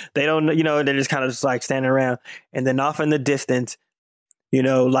fire. They don't, they're just kind of just like standing around. And then off in the distance,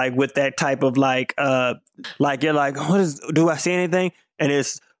 like with that type of like you're like, do I see anything? And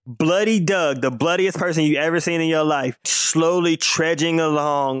it's Bloody Doug, the bloodiest person you've ever seen in your life, slowly trudging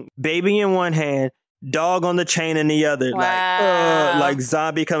along, baby in one hand, dog on the chain in the other. Wow. Like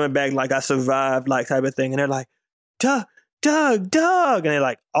zombie coming back, like I survived, like type of thing. And they're like, Doug, and they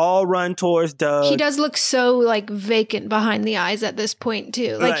like all run towards Doug. He does look so like vacant behind the eyes at this point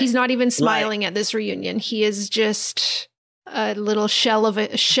too. Like he's not even smiling at this reunion. He is just a little shell of a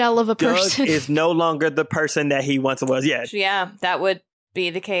person. Doug is no longer the person that he once was. Yeah, that would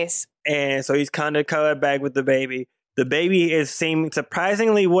be the case. And so he's kind of covered back with the baby. The baby is seeming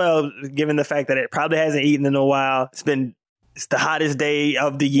surprisingly well, given the fact that it probably hasn't eaten in a while. It's the hottest day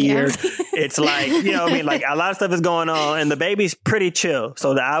of the year. Yeah. It's like, like a lot of stuff is going on, and the baby's pretty chill.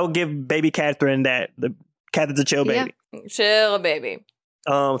 So I would give baby Catherine that. The Catherine's a chill baby. Yeah. Chill baby.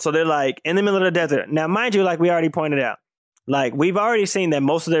 So they're like in the middle of the desert. Now, mind you, like we already pointed out, like we've already seen that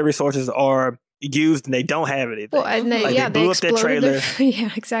most of their resources are used and they don't have anything. Well, and they blew up that trailer.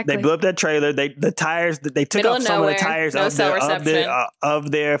 Yeah, exactly. They blew up that trailer. The tires, they took off some of the tires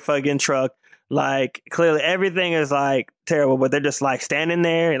of their fucking truck. Like, clearly everything is like terrible, but they're just like standing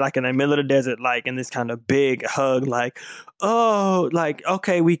there, like in the middle of the desert, like in this kind of big hug, like, oh, like,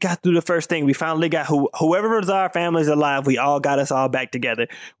 okay, we got through the first thing. We finally got whoever was our family's alive. We all got us all back together.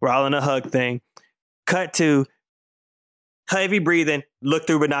 We're all in a hug thing. Cut to heavy breathing, look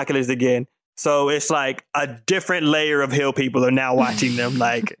through binoculars again. So it's like a different layer of hill people are now watching them.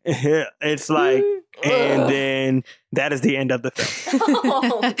 Like, it's like, and then that is the end of the film.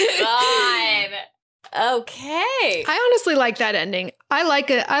 Oh, God. Okay. I honestly like that ending. I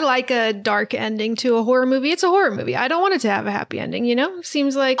like a dark ending to a horror movie. It's a horror movie. I don't want it to have a happy ending, you know?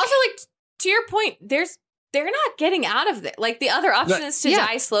 Seems like... Also, like, to your point, they're not getting out of it. Like, the other option is to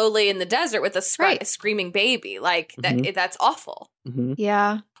die slowly in the desert with a screaming baby. Like, that's awful. Mm-hmm.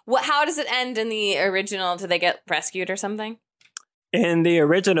 Yeah. How does it end in the original? Do they get rescued or something? In the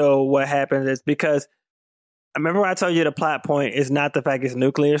original, what happens is, because I remember when I told you the plot point is not the fact it's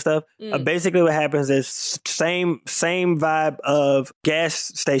nuclear stuff. Basically what happens is same vibe of gas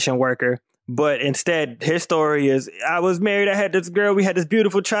station worker, but instead his story is, I was married, I had this girl, we had this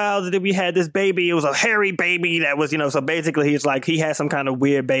beautiful child, and then we had this baby. It was a hairy baby that was, so basically he's like, he had some kind of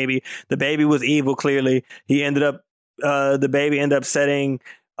weird baby. The baby was evil, clearly. The baby ended up setting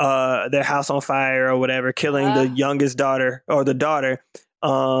their house on fire or whatever, killing the youngest daughter or the daughter.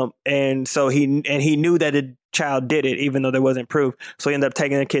 And so he knew that the child did it, even though there wasn't proof. So he ended up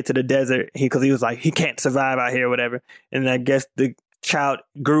taking the kid to the desert because he was like, he can't survive out here or whatever. And I guess the child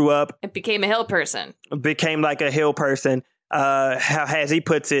grew up. It became a hill person. Became like a hill person. How, as he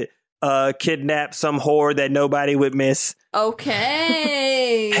puts it, kidnapped some whore that nobody would miss.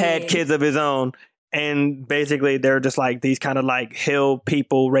 Okay. Had kids of his own. And basically they're just like these kind of like hill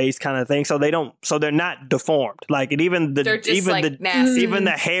people raised kind of thing. So they're not deformed. Like, and they're just nasty. Even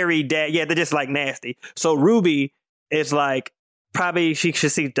the hairy dad. Yeah, they're just like nasty. So Ruby is like, probably she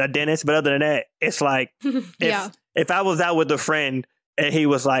should see a dentist. But other than that, it's like, if I was out with a friend and he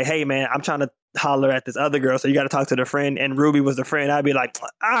was like, hey man, I'm trying to holler at this other girl, so you got to talk to the friend, and Ruby was the friend, I'd be like, all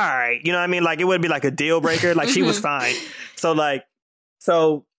right. You know what I mean? Like, it would be like a deal breaker. Like, she was fine. So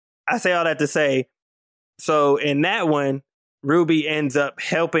I say all that to say, so in that one, Ruby ends up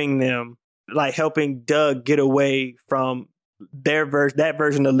helping them, like helping Doug get away from that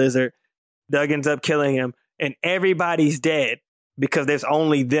version of Lizard. Doug ends up killing him, and everybody's dead because there's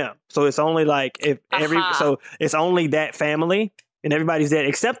only them. So it's only like so it's only that family, and everybody's dead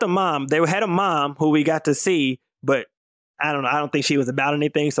except the mom. They had a mom who we got to see, but I don't know. I don't think she was about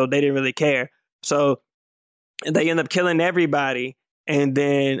anything, so they didn't really care. So they end up killing everybody, and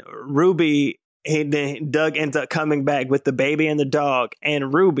then Doug ends up coming back with the baby and the dog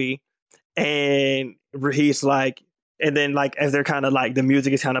and Ruby, and he's like, and then like as they're kind of like the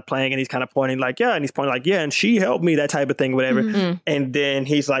music is kind of playing and he's kind of pointing like, yeah, and he's pointing like, yeah, and she helped me, that type of thing, whatever. Mm-hmm. And then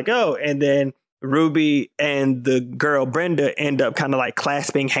he's like, oh, and then Ruby and the girl Brenda end up kind of like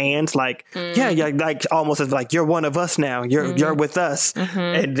clasping hands, like, yeah, like almost as like, you're one of us now. You're with us. Mm-hmm.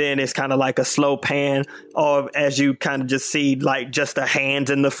 And then it's kind of like a slow pan, or as you kind of just see like just the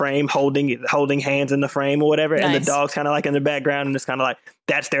hands in the frame, holding hands in the frame or whatever. Nice. And the dog's kind of like in the background, and it's kind of like,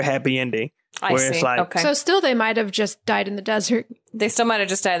 that's their happy ending. I see. It's like, okay. So still they might have just died in the desert. They still might have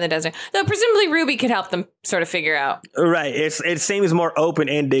just died in the desert. Though presumably Ruby could help them sort of figure out. Right. It seems more open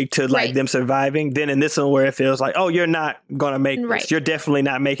ending to like them surviving than in this one where it feels like, oh, you're not going to make this. You're definitely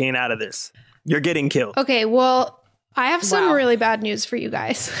not making it out of this. You're getting killed. Okay, well, I have some really bad news for you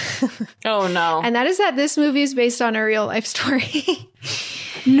guys. Oh, no. And that is that this movie is based on a real life story.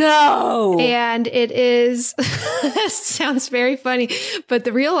 No. And it is, sounds very funny, but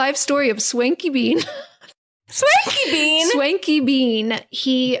the real life story of Swanky Bean. Swanky Bean? Swanky Bean.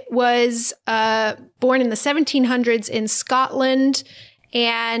 He was born in the 1700s in Scotland.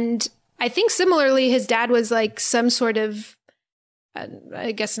 And I think similarly, his dad was like some sort of,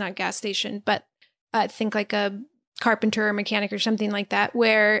 I guess not gas station, but I think like a carpenter or mechanic or something like that,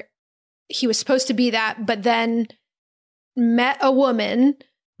 where he was supposed to be that, but then met a woman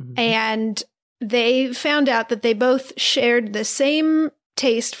and they found out that they both shared the same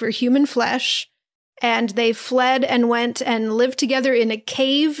taste for human flesh, and they fled and went and lived together in a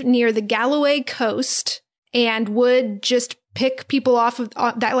cave near the Galloway coast and would just pick people off of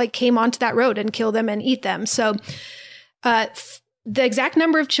that like came onto that road and kill them and eat them. So the exact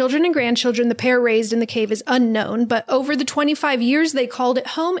number of children and grandchildren the pair raised in the cave is unknown, but over the 25 years they called it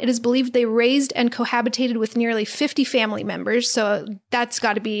home, it is believed they raised and cohabitated with nearly 50 family members. So that's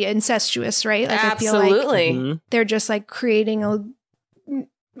got to be incestuous, right? Like, absolutely. I feel like they're just like creating a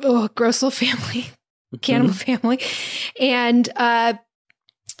gross little family, cannibal family. And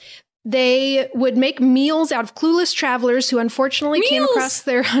They would make meals out of clueless travelers who unfortunately came across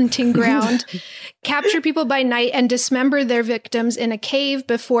their hunting ground, capture people by night, and dismember their victims in a cave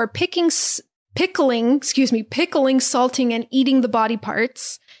before pickling, salting, and eating the body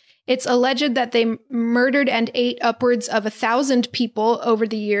parts. It's alleged that they murdered and ate upwards of 1,000 people over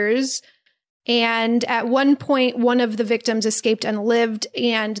the years. And at one point, one of the victims escaped and lived,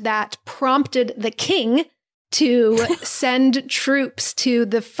 and that prompted the king to send troops to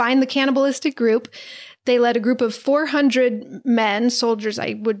find the cannibalistic group. They led a group of 400 men, soldiers,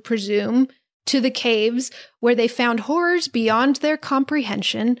 I would presume, to the caves where they found horrors beyond their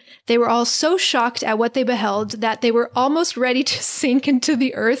comprehension. They were all so shocked at what they beheld that they were almost ready to sink into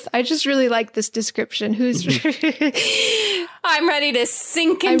the earth. I just really like this description. I'm ready to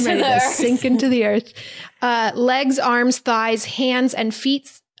sink into the earth. Sink into the earth. Legs, arms, thighs, hands, and feet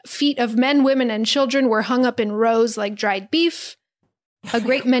of men, women, and children were hung up in rows like dried beef. A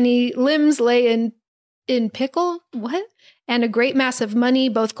great many limbs lay in pickle. What? And a great mass of money,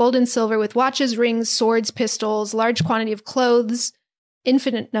 both gold and silver, with watches, rings, swords, pistols, large quantity of clothes,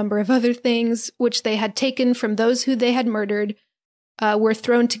 infinite number of other things, which they had taken from those who they had murdered, were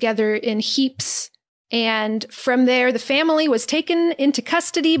thrown together in heaps. And from there, the family was taken into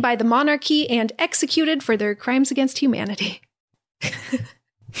custody by the monarchy and executed for their crimes against humanity.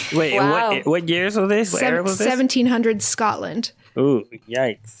 Wait, wow. what years was this? What era was this? 1700s Scotland. Ooh,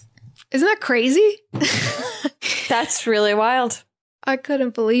 yikes. Isn't that crazy? That's really wild. I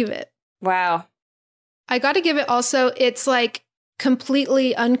couldn't believe it. Wow. I got to give it also, it's like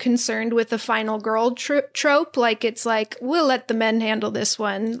completely unconcerned with the final girl trope. Like, it's like, we'll let the men handle this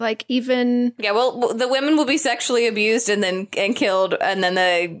one. Like, even... Yeah, well, the women will be sexually abused and killed, and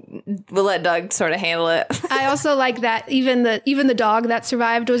then we'll let Doug sort of handle it. I also like that even the dog that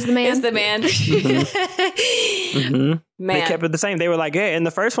survived was the man. Is the man. Mm-hmm. Man. They kept it the same. They were like, yeah, in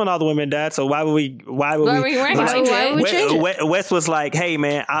the first one, all the women died. So why would we change it? Wes was like, hey,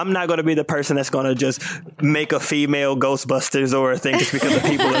 man, I'm not going to be the person that's going to just make a female Ghostbusters or a thing just because the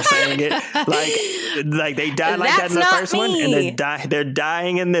people are saying it. Like they died like that in the first one, and they're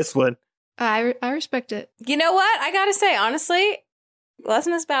dying in this one. I respect it. You know what? I got to say, honestly, it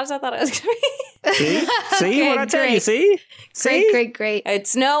wasn't as bad as I thought it was going to be. See Okay, what I tell you? great. See? Great.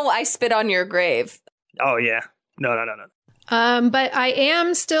 It's no, I spit on your grave. Oh, yeah. No. But I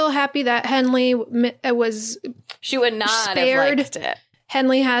am still happy that Henley was. She would not spared. have liked it.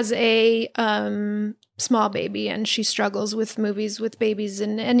 Henley has a small baby, and she struggles with movies with babies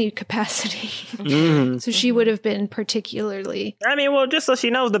in any capacity. Mm-hmm. So she would have been particularly. I mean, well, just so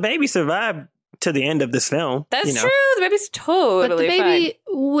she knows, the baby survived to the end of this film. That's true. The baby's totally but the baby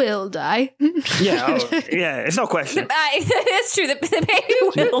fine. will die. Yeah, it's no question. It's true. The baby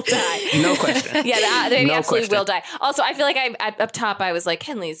will die. No question. Yeah, the baby absolutely will die. Also, I feel like up top I was like,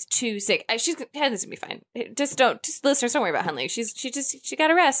 Henley's too sick. Henley's gonna be fine. Just listeners, don't worry about Henley. She got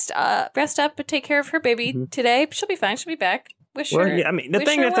to rest up and take care of her baby today. She'll be fine. She'll be back. Yeah, I mean, the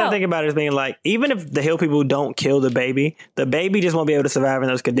thing that's to think about is being like, even if the Hill people don't kill the baby just won't be able to survive in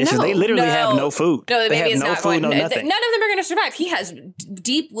those conditions. They literally have no food. No, the baby is no not food, going. no nothing. None of them are going to survive. He has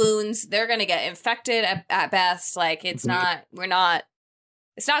deep wounds. They're going to get infected at best. Like, it's not good.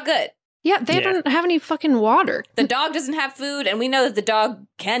 Yeah, they don't have any fucking water. The dog doesn't have food, and we know that the dog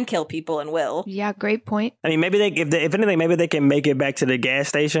can kill people and will. Yeah, great point. I mean, maybe if anything, maybe they can make it back to the gas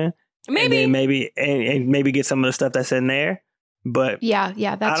station. Maybe. And then maybe get some of the stuff that's in there. But yeah,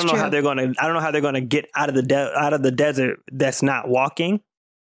 that's I don't know how they're gonna get out of the desert that's not walking.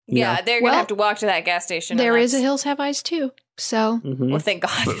 Yeah, they're gonna have to walk to that gas station. There is a Hills Have Eyes too. So well, thank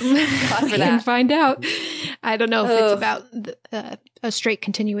God. God for that. Can find out. I don't know if it's about a straight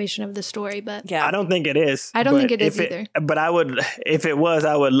continuation of the story, but yeah, I don't think it is. I don't think it is either. But I would, if it was,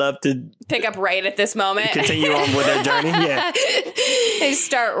 I would love to pick up right at this moment. Continue on with their journey. Yeah, they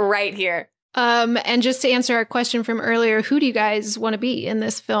start right here. And just to answer our question from earlier, who do you guys want to be in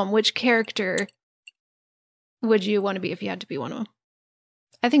this film? Which character would you want to be if you had to be one of them?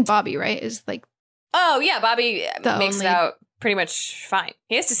 I think Bobby, right, is like. Oh yeah, Bobby makes it out pretty much fine.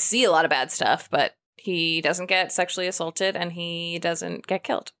 He has to see a lot of bad stuff, but he doesn't get sexually assaulted and he doesn't get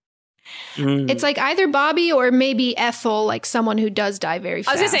killed. It's like either Bobby or maybe Ethel, like someone who does die very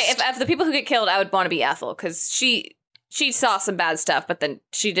fast. I was gonna say, if the people who get killed, I would want to be Ethel because she saw some bad stuff, but then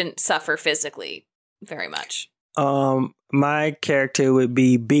she didn't suffer physically very much. My character would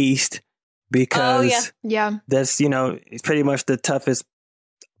be Beast because that's it's pretty much the toughest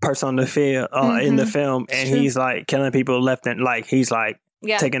person on the field in the film, and he's like killing people left and he's like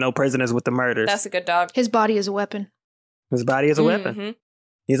taking no prisoners with the murders. That's a good dog. His body is a weapon. His body is a weapon.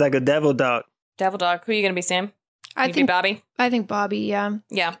 He's like a devil dog. Devil dog. Who are you gonna be, Sam? I think Bobby. I think Bobby. Yeah.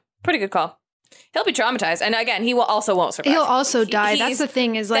 Yeah. Pretty good call. He'll be traumatized. And again, he won't survive. He'll also die. That's the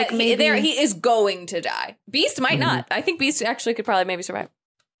thing is like maybe... He is going to die. Beast might not. I think Beast actually could probably maybe survive.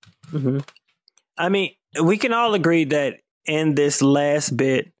 Mm-hmm. I mean, we can all agree that in this last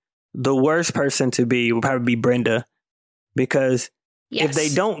bit, the worst person to be will probably be Brenda. Because if they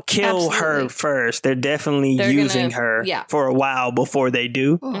don't kill her first, they're definitely using her for a while before they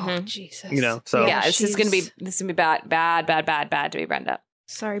do. Oh, Jesus. You know, so... Yeah, this is going to be bad to be Brenda.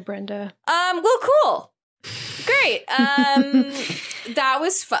 Sorry, Brenda. Well, cool. Great. That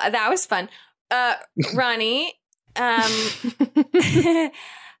was fun. That was fun. Ronnie,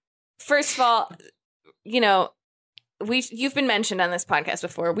 first of all, you know, you've been mentioned on this podcast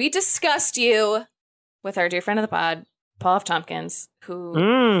before. We discussed you with our dear friend of the pod, Paul F. Tompkins, who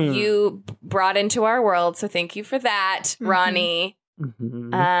you brought into our world. So thank you for that, Ronnie.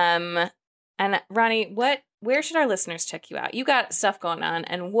 Mm-hmm. And Ronnie, where should our listeners check you out? You got stuff going on,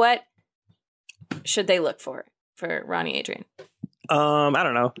 and what should they look for Ronnie Adrian? I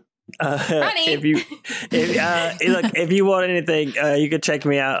don't know. Ronnie, if you want anything, you can check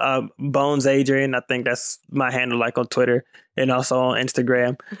me out. Bones Adrian, I think that's my handle, like on Twitter and also on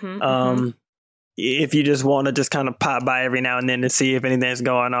Instagram. If you just want to just kind of pop by every now and then to see if anything's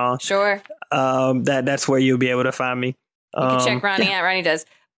going on, sure. That's where you'll be able to find me. You can check Ronnie out. Ronnie does.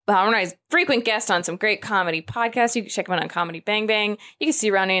 Ronnie's frequent guest on some great comedy podcasts. You can check him out on Comedy Bang Bang. You can see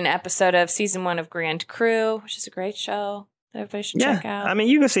Ronnie in an episode of season 1 of Grand Crew, which is a great show that everybody should check out. I mean,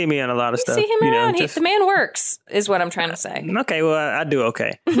 you can see me on a lot of stuff. See him around. The man works, is what I'm trying to say. Okay, well, I do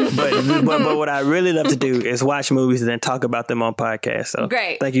okay. But what I really love to do is watch movies and then talk about them on podcasts. So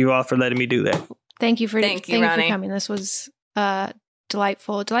great. Thank you all for letting me do that. Thank you for Ronnie. For coming. This was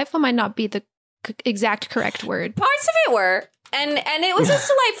delightful. Delightful might not be the exact correct word. Parts of it were. And it was as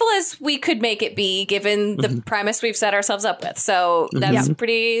delightful as we could make it be, given the premise we've set ourselves up with. So that's it's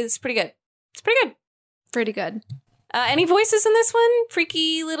pretty good. It's pretty good. Pretty good. Any voices in this one?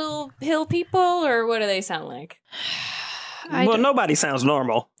 Freaky little hill people, or what do they sound like? Nobody sounds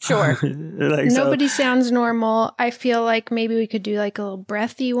normal. Sure. Nobody sounds normal. I feel like maybe we could do like a little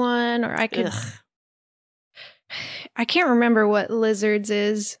breathy one, or I could... I can't remember what Lizard's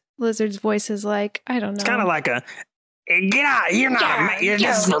is. Lizard's voice is like, I don't know. It's kind of like a... Get out! You're not a man. You're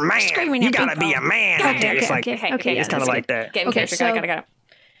just a man. You gotta be a man. Okay. It's kind of like that. Get in character. Got it.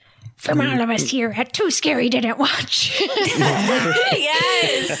 From all of us here at Too Scary Didn't Watch.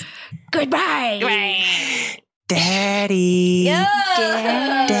 Yes. Goodbye. Daddy.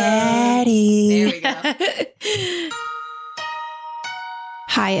 Daddy. There we go.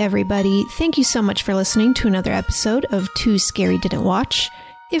 Hi, everybody. Thank you so much for listening to another episode of Too Scary Didn't Watch.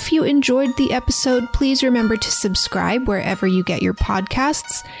 If you enjoyed the episode, please remember to subscribe wherever you get your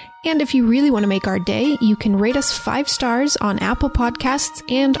podcasts. And if you really want to make our day, you can rate us 5 stars on Apple Podcasts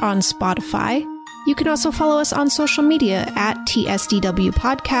and on Spotify. You can also follow us on social media at TSDW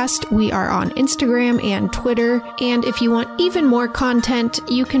Podcast. We are on Instagram and Twitter. And if you want even more content,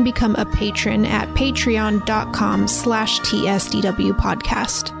 you can become a patron at patreon.com/TSDW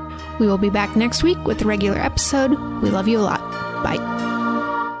Podcast. We will be back next week with a regular episode. We love you a lot. Bye.